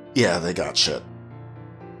 Yeah, they got shit.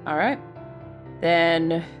 All right.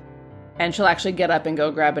 Then, and she'll actually get up and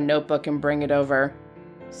go grab a notebook and bring it over.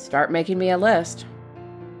 Start making me a list.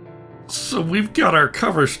 So we've got our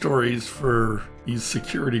cover stories for these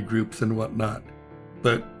security groups and whatnot,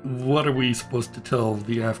 but what are we supposed to tell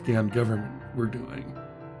the Afghan government we're doing?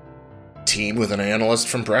 Team with an analyst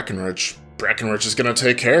from Breckenridge. Breckenridge is going to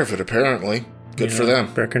take care of it, apparently. Good for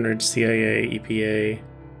them. Breckenridge, CIA, EPA.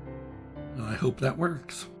 I hope that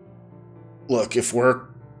works. Look, if we're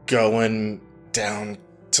going down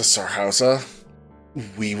to Sarhausa,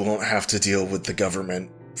 we won't have to deal with the government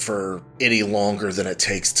for any longer than it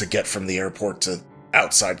takes to get from the airport to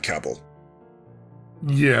outside Kabul.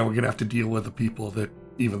 Yeah, we're going to have to deal with the people that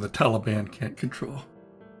even the Taliban can't control.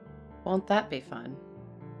 Won't that be fun?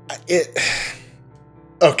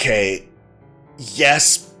 Okay.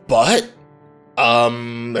 Yes, but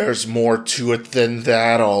there's more to it than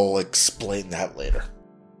that. I'll explain that later.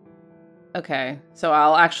 Okay, so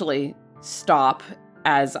I'll actually stop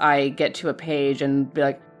as I get to a page and be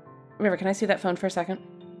like, River, can I see that phone for a second?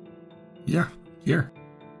 Yeah, here.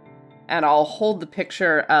 And I'll hold the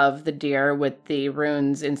picture of the deer with the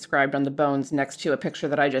runes inscribed on the bones next to a picture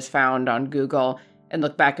that I just found on Google and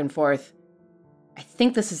look back and forth. I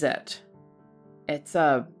think this is it. It's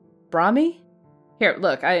Brahmi? Here,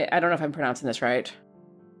 look, I don't know if I'm pronouncing this right.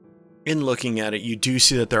 In looking at it, you do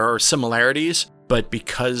see that there are similarities, but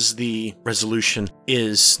because the resolution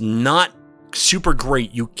is not super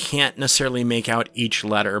great, you can't necessarily make out each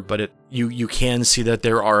letter, but you can see that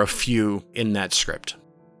there are a few in that script.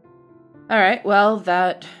 All right, well,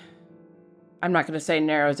 that, I'm not going to say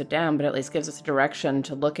narrows it down, but at least gives us a direction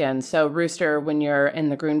to look in. So, Rooster, when you're in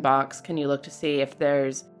the green box, can you look to see if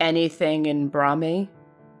there's anything in Brahmi?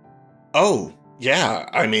 Oh, yeah,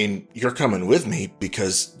 I mean, you're coming with me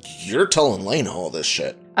because you're telling Lena all this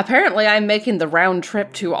shit. Apparently, I'm making the round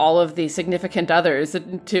trip to all of the significant others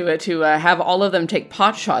to have all of them take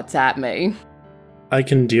pot shots at me. I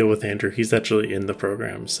can deal with Andrew. He's actually in the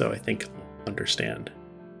program, so I think he'll understand.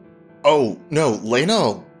 Oh, no, Lena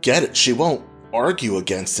will get it. She won't argue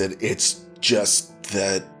against it. It's just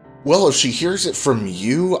that, well, if she hears it from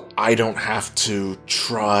you, I don't have to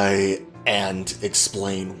try and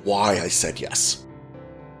explain why I said yes.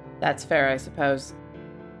 That's fair, I suppose.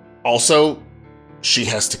 Also, she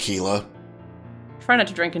has tequila. Try not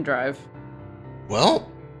to drink and drive.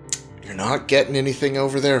 Well, you're not getting anything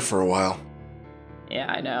over there for a while. Yeah,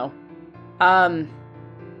 I know.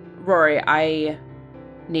 Rory, I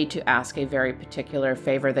need to ask a very particular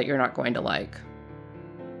favor that you're not going to like.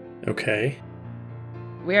 Okay.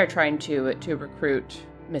 We are trying to recruit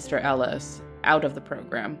Mr. Ellis out of the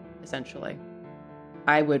program, essentially.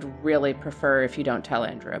 I would really prefer if you don't tell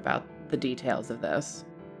Andrew about the details of this.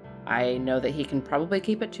 I know that he can probably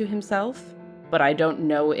keep it to himself, but I don't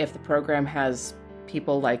know if the program has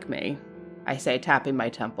people like me. I say, tapping my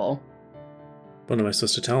temple. What am I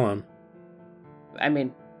supposed to tell him? I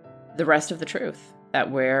mean, the rest of the truth. That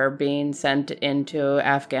we're being sent into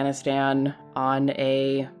Afghanistan on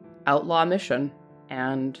a outlaw mission,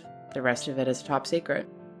 and the rest of it is top secret.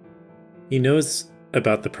 He knows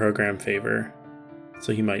about the program favor,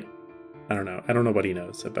 so he might, I don't know what he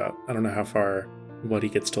knows about. I don't know how far, what he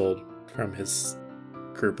gets told from his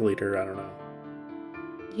group leader, I don't know.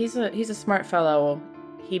 He's a smart fellow.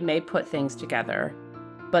 He may put things together,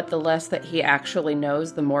 but the less that he actually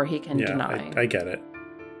knows, the more he can deny. I get it.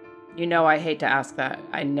 You know, I hate to ask that.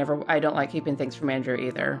 I don't like keeping things from Andrew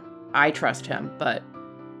either. I trust him, but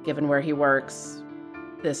given where he works,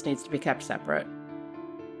 this needs to be kept separate.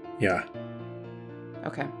 Yeah.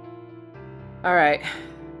 Okay. All right.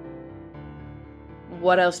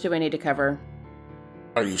 What else do we need to cover?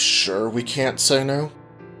 Are you sure we can't say no?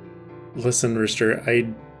 Listen, Rooster,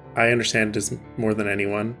 I understand as more than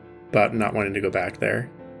anyone about not wanting to go back there,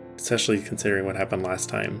 especially considering what happened last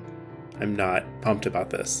time. I'm not pumped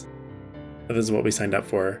about this. But this is what we signed up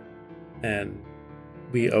for, and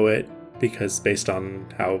we owe it because based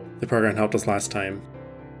on how the program helped us last time,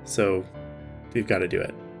 so we've got to do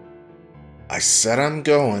it. I said I'm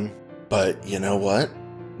going, but you know what?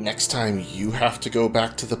 Next time you have to go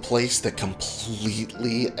back to the place that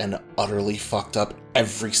completely and utterly fucked up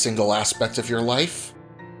every single aspect of your life,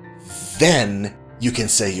 then you can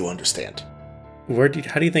say you understand. How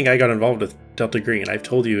do you think I got involved with Delta Green? I've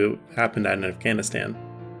told you it happened in Afghanistan.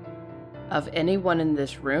 Of anyone in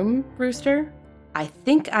this room, Rooster, I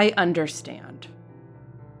think I understand.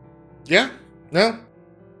 Yeah, no,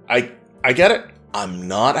 I get it. I'm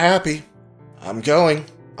not happy. I'm going.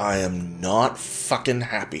 I am not fucking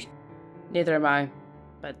happy. Neither am I,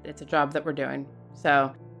 but it's a job that we're doing.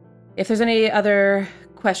 So, if there's any other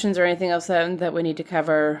questions or anything else that we need to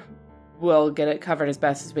cover, we'll get it covered as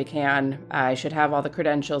best as we can. I should have all the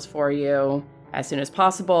credentials for you as soon as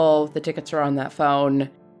possible. The tickets are on that phone.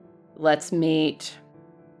 Let's meet.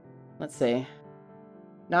 Let's see.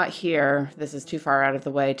 Not here. This is too far out of the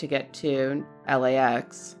way to get to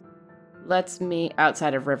LAX. Let's meet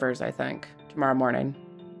outside of Rivers, I think, tomorrow morning.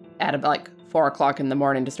 At about 4 o'clock in the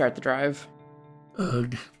morning to start the drive.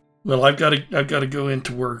 Well, I've got to go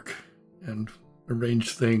into work and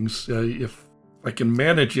arrange things. If I can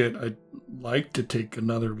manage it, I'd like to take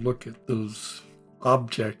another look at those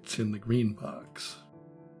objects in the green box.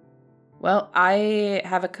 Well, I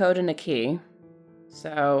have a code and a key.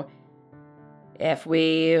 So if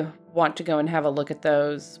we want to go and have a look at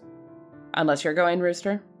those, unless you're going,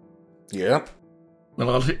 Rooster? Yep.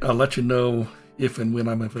 Well, I'll let you know if and when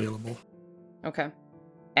I'm available. Okay.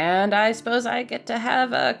 And I suppose I get to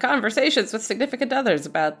have conversations with significant others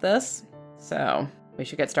about this. So we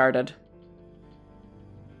should get started.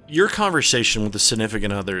 Your conversation with the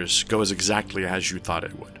significant others goes exactly as you thought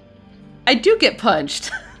it would. I do get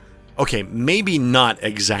punched. Okay, maybe not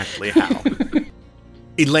exactly how.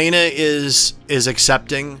 Elena is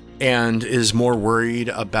accepting and is more worried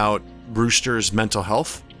about Rooster's mental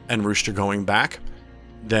health and Rooster going back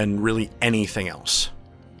than really anything else.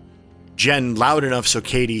 Jen, loud enough so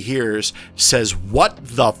Katie hears, says, "What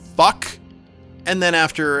the fuck?" And then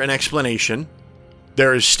after an explanation,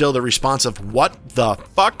 there is still the response of, "What the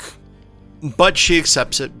fuck?" But she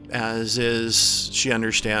accepts it, as is she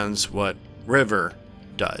understands what River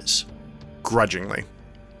does, grudgingly.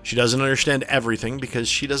 She doesn't understand everything because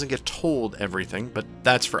she doesn't get told everything, but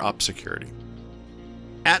that's for op security.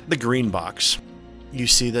 At the green box, you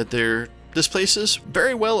see that this place is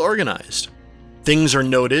very well organized. Things are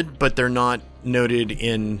noted, but they're not noted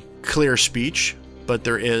in clear speech, but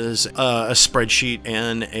there is a spreadsheet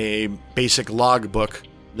and a basic logbook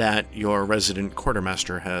that your resident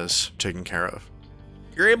quartermaster has taken care of.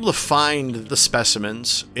 You're able to find the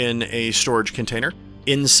specimens in a storage container.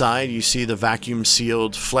 Inside, you see the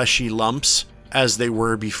vacuum-sealed fleshy lumps as they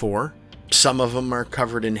were before. Some of them are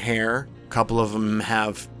covered in hair. A couple of them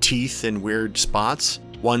have teeth in weird spots.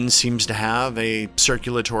 One seems to have a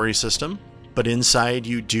circulatory system, but inside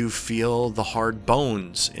you do feel the hard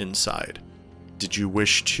bones inside. Did you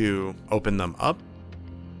wish to open them up?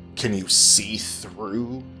 Can you see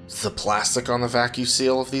through the plastic on the vacuum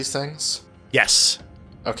seal of these things? Yes.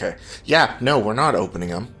 Okay. Yeah, no, we're not opening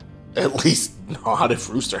them. At least not if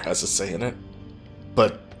Rooster has a say in it.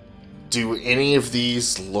 But do any of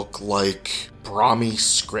these look like Brahmi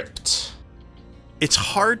script? It's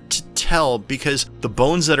hard to tell because the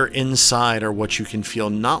bones that are inside are what you can feel,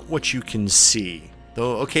 not what you can see.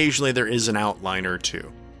 Though occasionally there is an outline or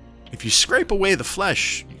two. If you scrape away the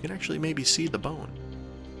flesh, you can actually maybe see the bone.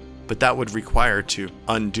 But that would require to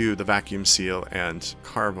undo the vacuum seal and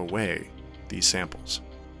carve away these samples.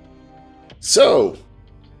 So,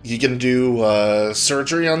 you gonna do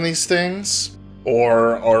surgery on these things?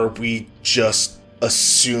 Or are we just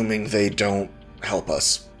assuming they don't help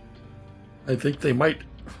us? I think they might.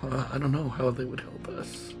 I don't know how they would help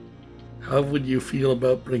us. How would you feel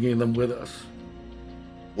about bringing them with us?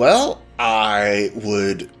 Well, I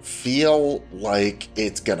would feel like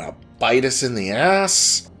it's gonna bite us in the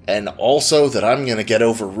ass, and also that I'm gonna get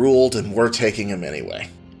overruled and we're taking him anyway.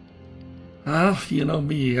 Well, you know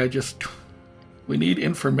me, we need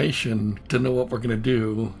information to know what we're gonna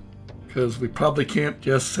do, because we probably can't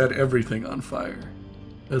just set everything on fire,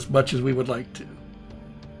 as much as we would like to.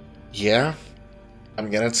 Yeah, I'm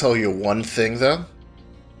gonna tell you one thing though.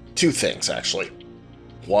 Two things, actually.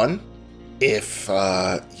 One, if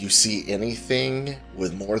you see anything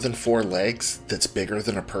with more than 4 legs that's bigger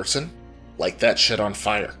than a person, light that shit on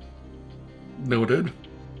fire. Noted.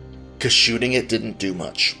 'Cause shooting it didn't do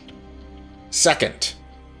much. Second,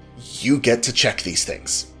 you get to check these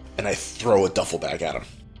things. And I throw a duffel bag at him.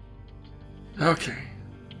 Okay.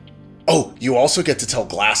 Oh, you also get to tell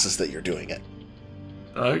Glasses that you're doing it.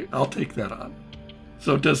 I'll take that on.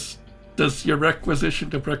 So does your requisition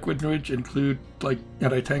to Breckenridge include, like,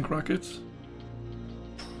 anti-tank rockets?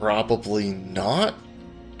 Probably not.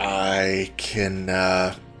 I can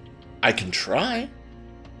try.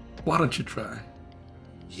 Why don't you try?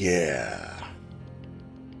 Yeah.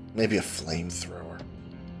 Maybe a flamethrower.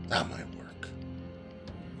 That might work.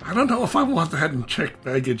 I don't know if I want that in checked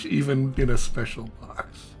baggage, even in a special box.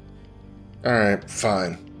 Alright,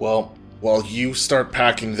 fine. Well, while you start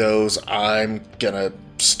packing those, I'm gonna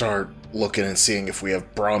start looking and seeing if we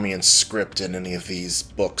have Brahmian script in any of these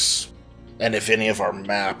books. And if any of our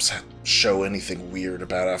maps show anything weird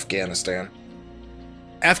about Afghanistan.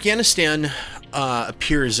 Afghanistan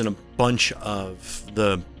appears in a bunch of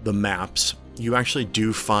the maps. You actually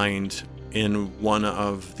do find in one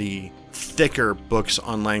of the thicker books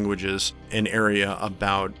on languages an area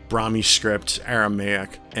about Brahmi script,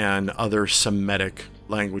 Aramaic, and other Semitic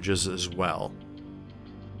languages as well.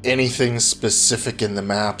 Anything specific in the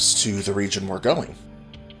maps to the region we're going?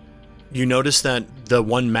 You notice that the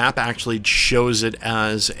one map actually shows it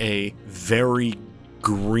as a very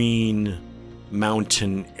green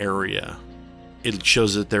mountain area. It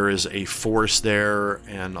shows that there is a forest there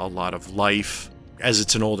and a lot of life. As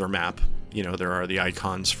it's an older map, you know, there are the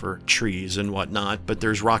icons for trees and whatnot, but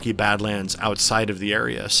there's rocky badlands outside of the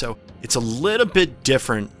area, so it's a little bit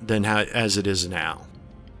different than as it is now.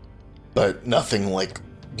 But nothing like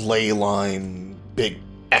ley line, big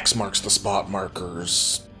X marks the spot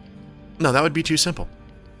markers. No, that would be too simple.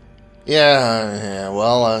 Yeah,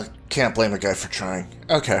 well, can't blame a guy for trying.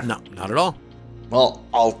 Okay. No, not at all. Well,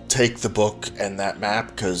 I'll take the book and that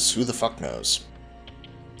map, because who the fuck knows?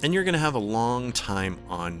 and you're going to have a long time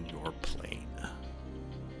on your plane.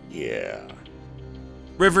 Yeah.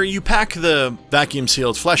 River, you pack the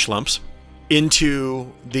vacuum-sealed flesh lumps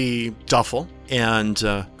into the duffel and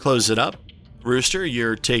close it up. Rooster,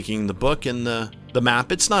 you're taking the book and the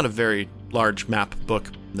map. It's not a very large map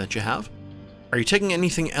book that you have. Are you taking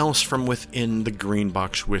anything else from within the green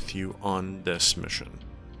box with you on this mission?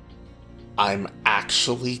 I'm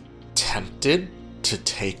actually tempted to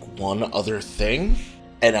take one other thing,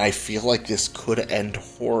 and I feel like this could end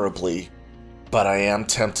horribly, but I am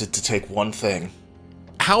tempted to take one thing.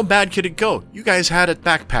 How bad could it go? You guys had a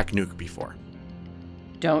backpack nuke before.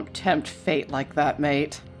 Don't tempt fate like that,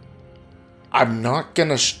 mate. I'm not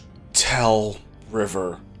gonna tell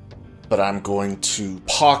River, but I'm going to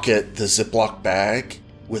pocket the Ziploc bag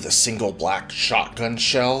with a single black shotgun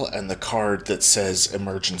shell and the card that says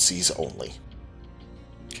emergencies only.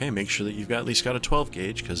 Okay, make sure that you've at least got a 12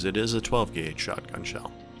 gauge, because it is a 12 gauge shotgun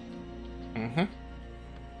shell. Mm-hmm.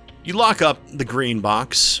 You lock up the green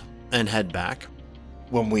box and head back.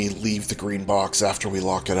 When we leave the green box after we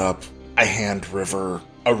lock it up, I hand River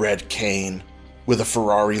a red cane with a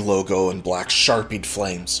Ferrari logo and black Sharpied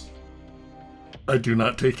flames. I do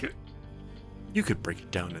not take it. You could break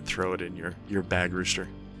it down and throw it in your bag, Rooster.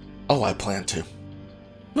 Oh, I plan to.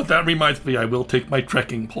 But that reminds me, I will take my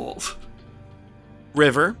trekking poles.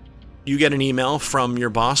 River, you get an email from your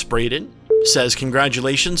boss, Braden. Says,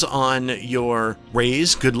 congratulations on your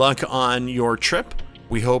raise. Good luck on your trip.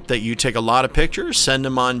 We hope that you take a lot of pictures. Send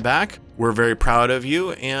them on back. We're very proud of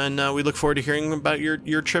you, and we look forward to hearing about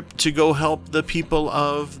your trip to go help the people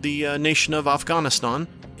of the nation of Afghanistan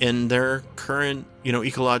in their current,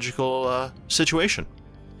 ecological situation.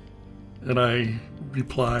 And I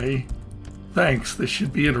reply, thanks, this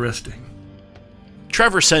should be interesting.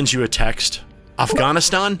 Trevor sends you a text.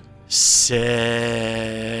 Afghanistan? Sick.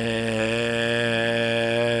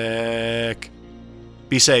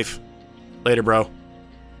 Be safe. Later, bro.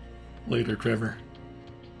 Later, Trevor.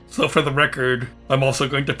 So for the record, I'm also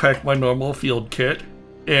going to pack my normal field kit,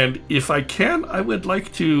 and if I can, I would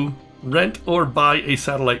like to rent or buy a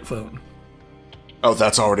satellite phone. Oh,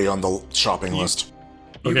 that's already on the shopping list.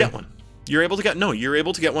 You Okay. get one. You're able to get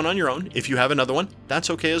one on your own. If you have another one, that's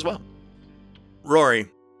okay as well.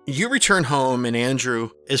 Rory, you return home and Andrew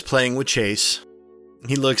is playing with Chase.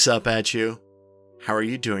 He looks up at you. How are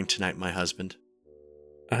you doing tonight, my husband?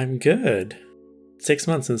 I'm good. 6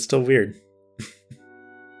 months and still weird.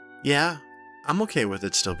 Yeah, I'm okay with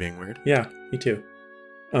it still being weird. Yeah, me too.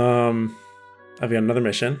 I've got another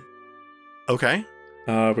mission. Okay.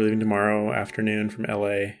 We're leaving tomorrow afternoon from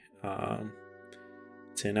LA.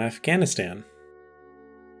 It's in Afghanistan.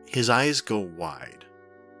 His eyes go wide.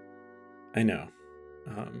 I know.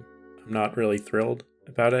 I'm not really thrilled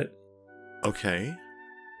about it. Okay.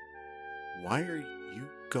 Why are you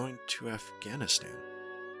going to Afghanistan?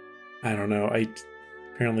 I don't know.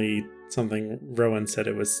 Apparently something Rowan said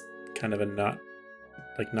it was kind of a not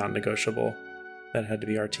negotiable. That had to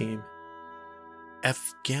be our team.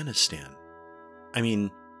 Afghanistan. I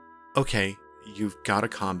mean, okay, you've got a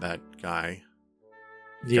combat guy.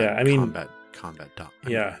 Yeah, I mean, combat dog.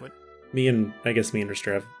 yeah. Me and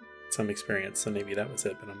Rister have some experience, so maybe that was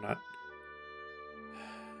it, but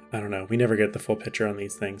I don't know. We never get the full picture on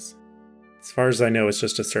these things. As far as I know, it's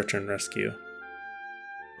just a search and rescue.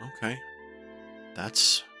 Okay.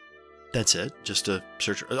 That's it? Just a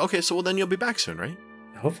search. Okay, so then you'll be back soon, right?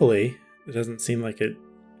 Hopefully. It doesn't seem like it.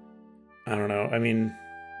 I don't know. I mean,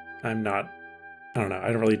 I'm not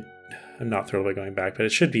thrilled about going back, but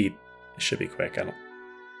it should be quick. I don't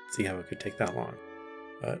see how it could take that long.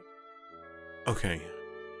 But okay.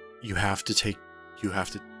 We've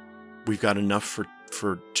got enough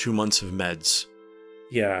for 2 months of meds.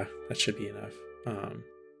 yeah, that should be enough.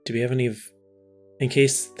 Do we have any in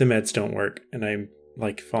case the meds don't work and I'm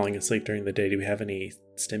falling asleep during the day, do we have any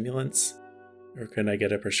stimulants? Or can I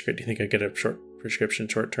get a prescription? Do you think I get a prescription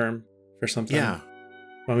short term for something? Yeah.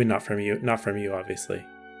 Well, I mean, not from you, obviously.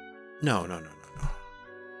 No.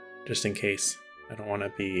 Just in case. I don't want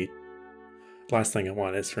to be. Last thing I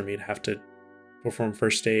want is for me to have to perform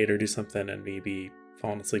first aid or do something and me be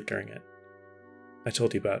falling asleep during it. I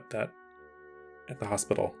told you about that at the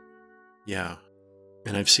hospital. Yeah.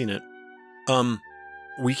 And I've seen it.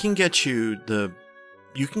 We can get you the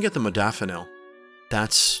modafinil.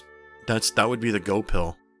 That would be the go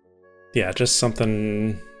pill. Yeah, just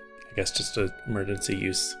something, I guess just an emergency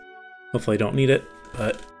use. Hopefully I don't need it,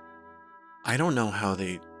 but I don't know how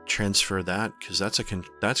they transfer that, because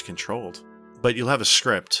that's controlled. But you'll have a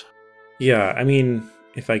script. yeah, I mean,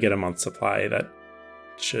 if I get a month's supply, that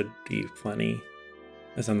should be plenty,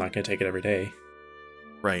 as I'm not going to take it every day.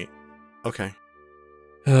 Right. Okay.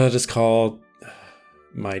 Just call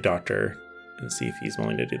my doctor and see if he's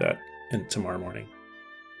willing to do that tomorrow morning.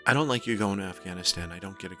 I don't like you going to Afghanistan. I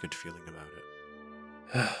don't get a good feeling about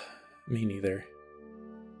it. Me neither.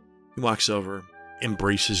 He walks over,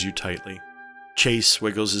 embraces you tightly. Chase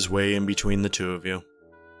wiggles his way in between the two of you.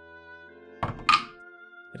 I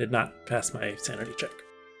did not pass my sanity check.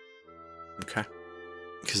 Okay.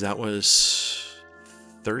 Because that was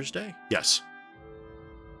Thursday? Yes.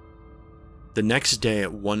 The next day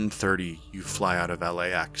at 1:30, you fly out of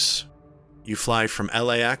LAX. You fly from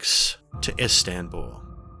LAX to Istanbul.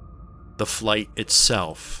 The flight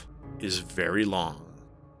itself is very long.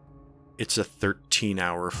 It's a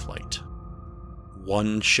 13-hour flight.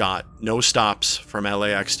 One shot, no stops from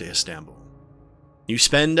LAX to Istanbul. You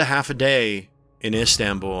spend a half a day in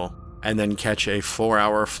Istanbul and then catch a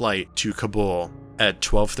 4-hour flight to Kabul at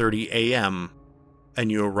 12:30 a.m.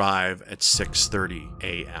 and you arrive at 6:30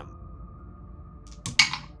 a.m.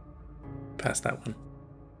 Past that one.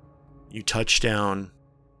 You touch down.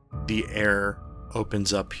 The air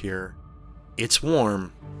opens up here. It's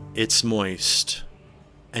warm. It's moist.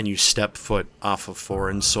 And you step foot off of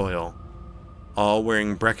foreign soil, all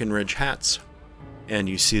wearing Breckenridge hats. And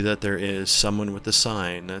you see that there is someone with a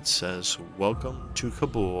sign that says, "Welcome to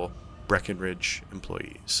Kabul, Breckenridge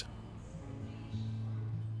employees."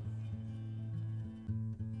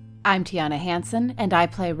 I'm Tiana Hansen, and I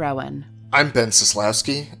play Rowan. I'm Ben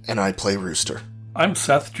Sislowski, and I play Rooster. I'm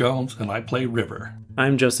Seth Jones, and I play River.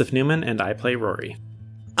 I'm Joseph Newman, and I play Rory.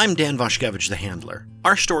 I'm Dan Voshkevich, the Handler.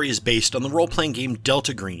 Our story is based on the role-playing game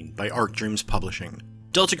Delta Green by Arc Dreams Publishing.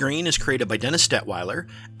 Delta Green is created by Dennis Detweiler,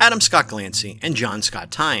 Adam Scott Glancy, and John Scott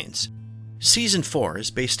Tynes. Season 4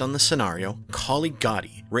 is based on the scenario Kali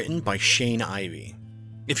Gotti, written by Shane Ivey.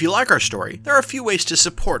 If you like our story, there are a few ways to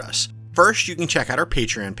support us. First, you can check out our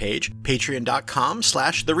Patreon page,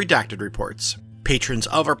 patreon.com/theredactedreports. Patrons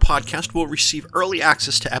of our podcast will receive early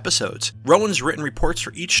access to episodes, Rowan's written reports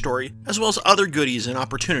for each story, as well as other goodies and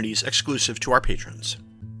opportunities exclusive to our patrons.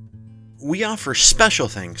 We offer special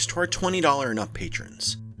thanks to our $20 and up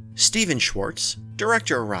patrons: Stephen Schwartz,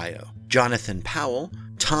 Director Arayo, Jonathan Powell,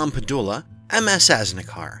 Tom Padula, MS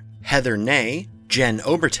Asnikar, Heather Ney, Jen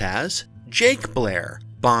Obertaz, Jake Blair,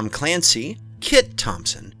 Baum Clancy, Kit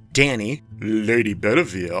Thompson, Danny, Lady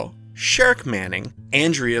Bedivere, Sherrick Manning,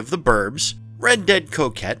 Andrea of the Burbs, Red Dead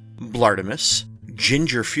Coquette, Blartimus,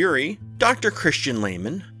 Ginger Fury, Dr. Christian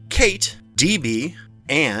Lehman, Kate, DB,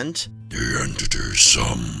 and the entity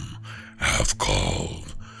some have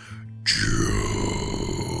called George.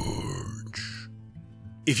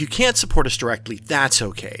 If you can't support us directly, that's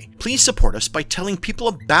okay. Please support us by telling people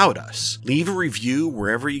about us. Leave a review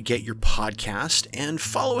wherever you get your podcast, and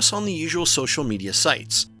follow us on the usual social media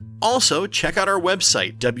sites. Also, check out our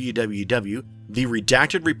website,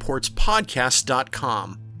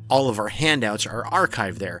 www.theredactedreportspodcast.com. All of our handouts are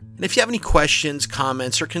archived there, and if you have any questions,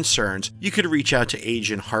 comments, or concerns, you could reach out to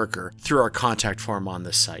Agent Harker through our contact form on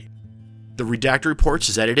this site. The Redacted Reports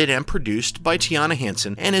is edited and produced by Tiana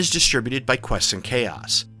Hansen and is distributed by Quest and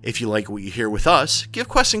Chaos. If you like what you hear with us, give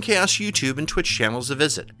Quest and Chaos YouTube and Twitch channels a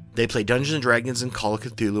visit. They play Dungeons & Dragons and Call of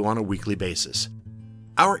Cthulhu on a weekly basis.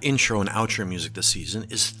 Our intro and outro music this season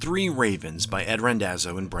is 3 Ravens by Ed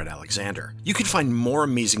Randazzo and Brett Alexander. You can find more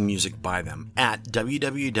amazing music by them at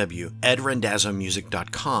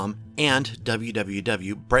www.edrandazzomusic.com and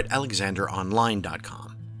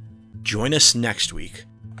www.brettalexanderonline.com. Join us next week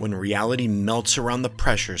when reality melts around the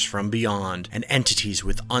pressures from beyond and entities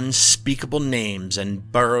with unspeakable names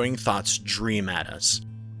and burrowing thoughts dream at us.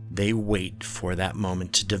 They wait for that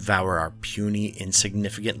moment to devour our puny,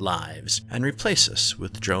 insignificant lives and replace us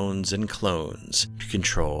with drones and clones to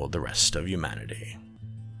control the rest of humanity.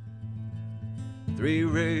 3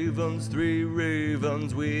 ravens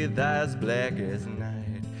with eyes black as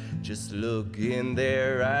night. Just look in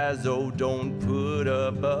their eyes, oh, don't put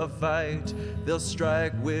up a fight. They'll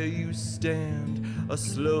strike where you stand, a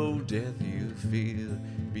slow death you feel.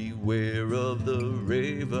 Beware of the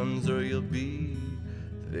ravens or you'll be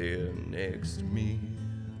there next to me.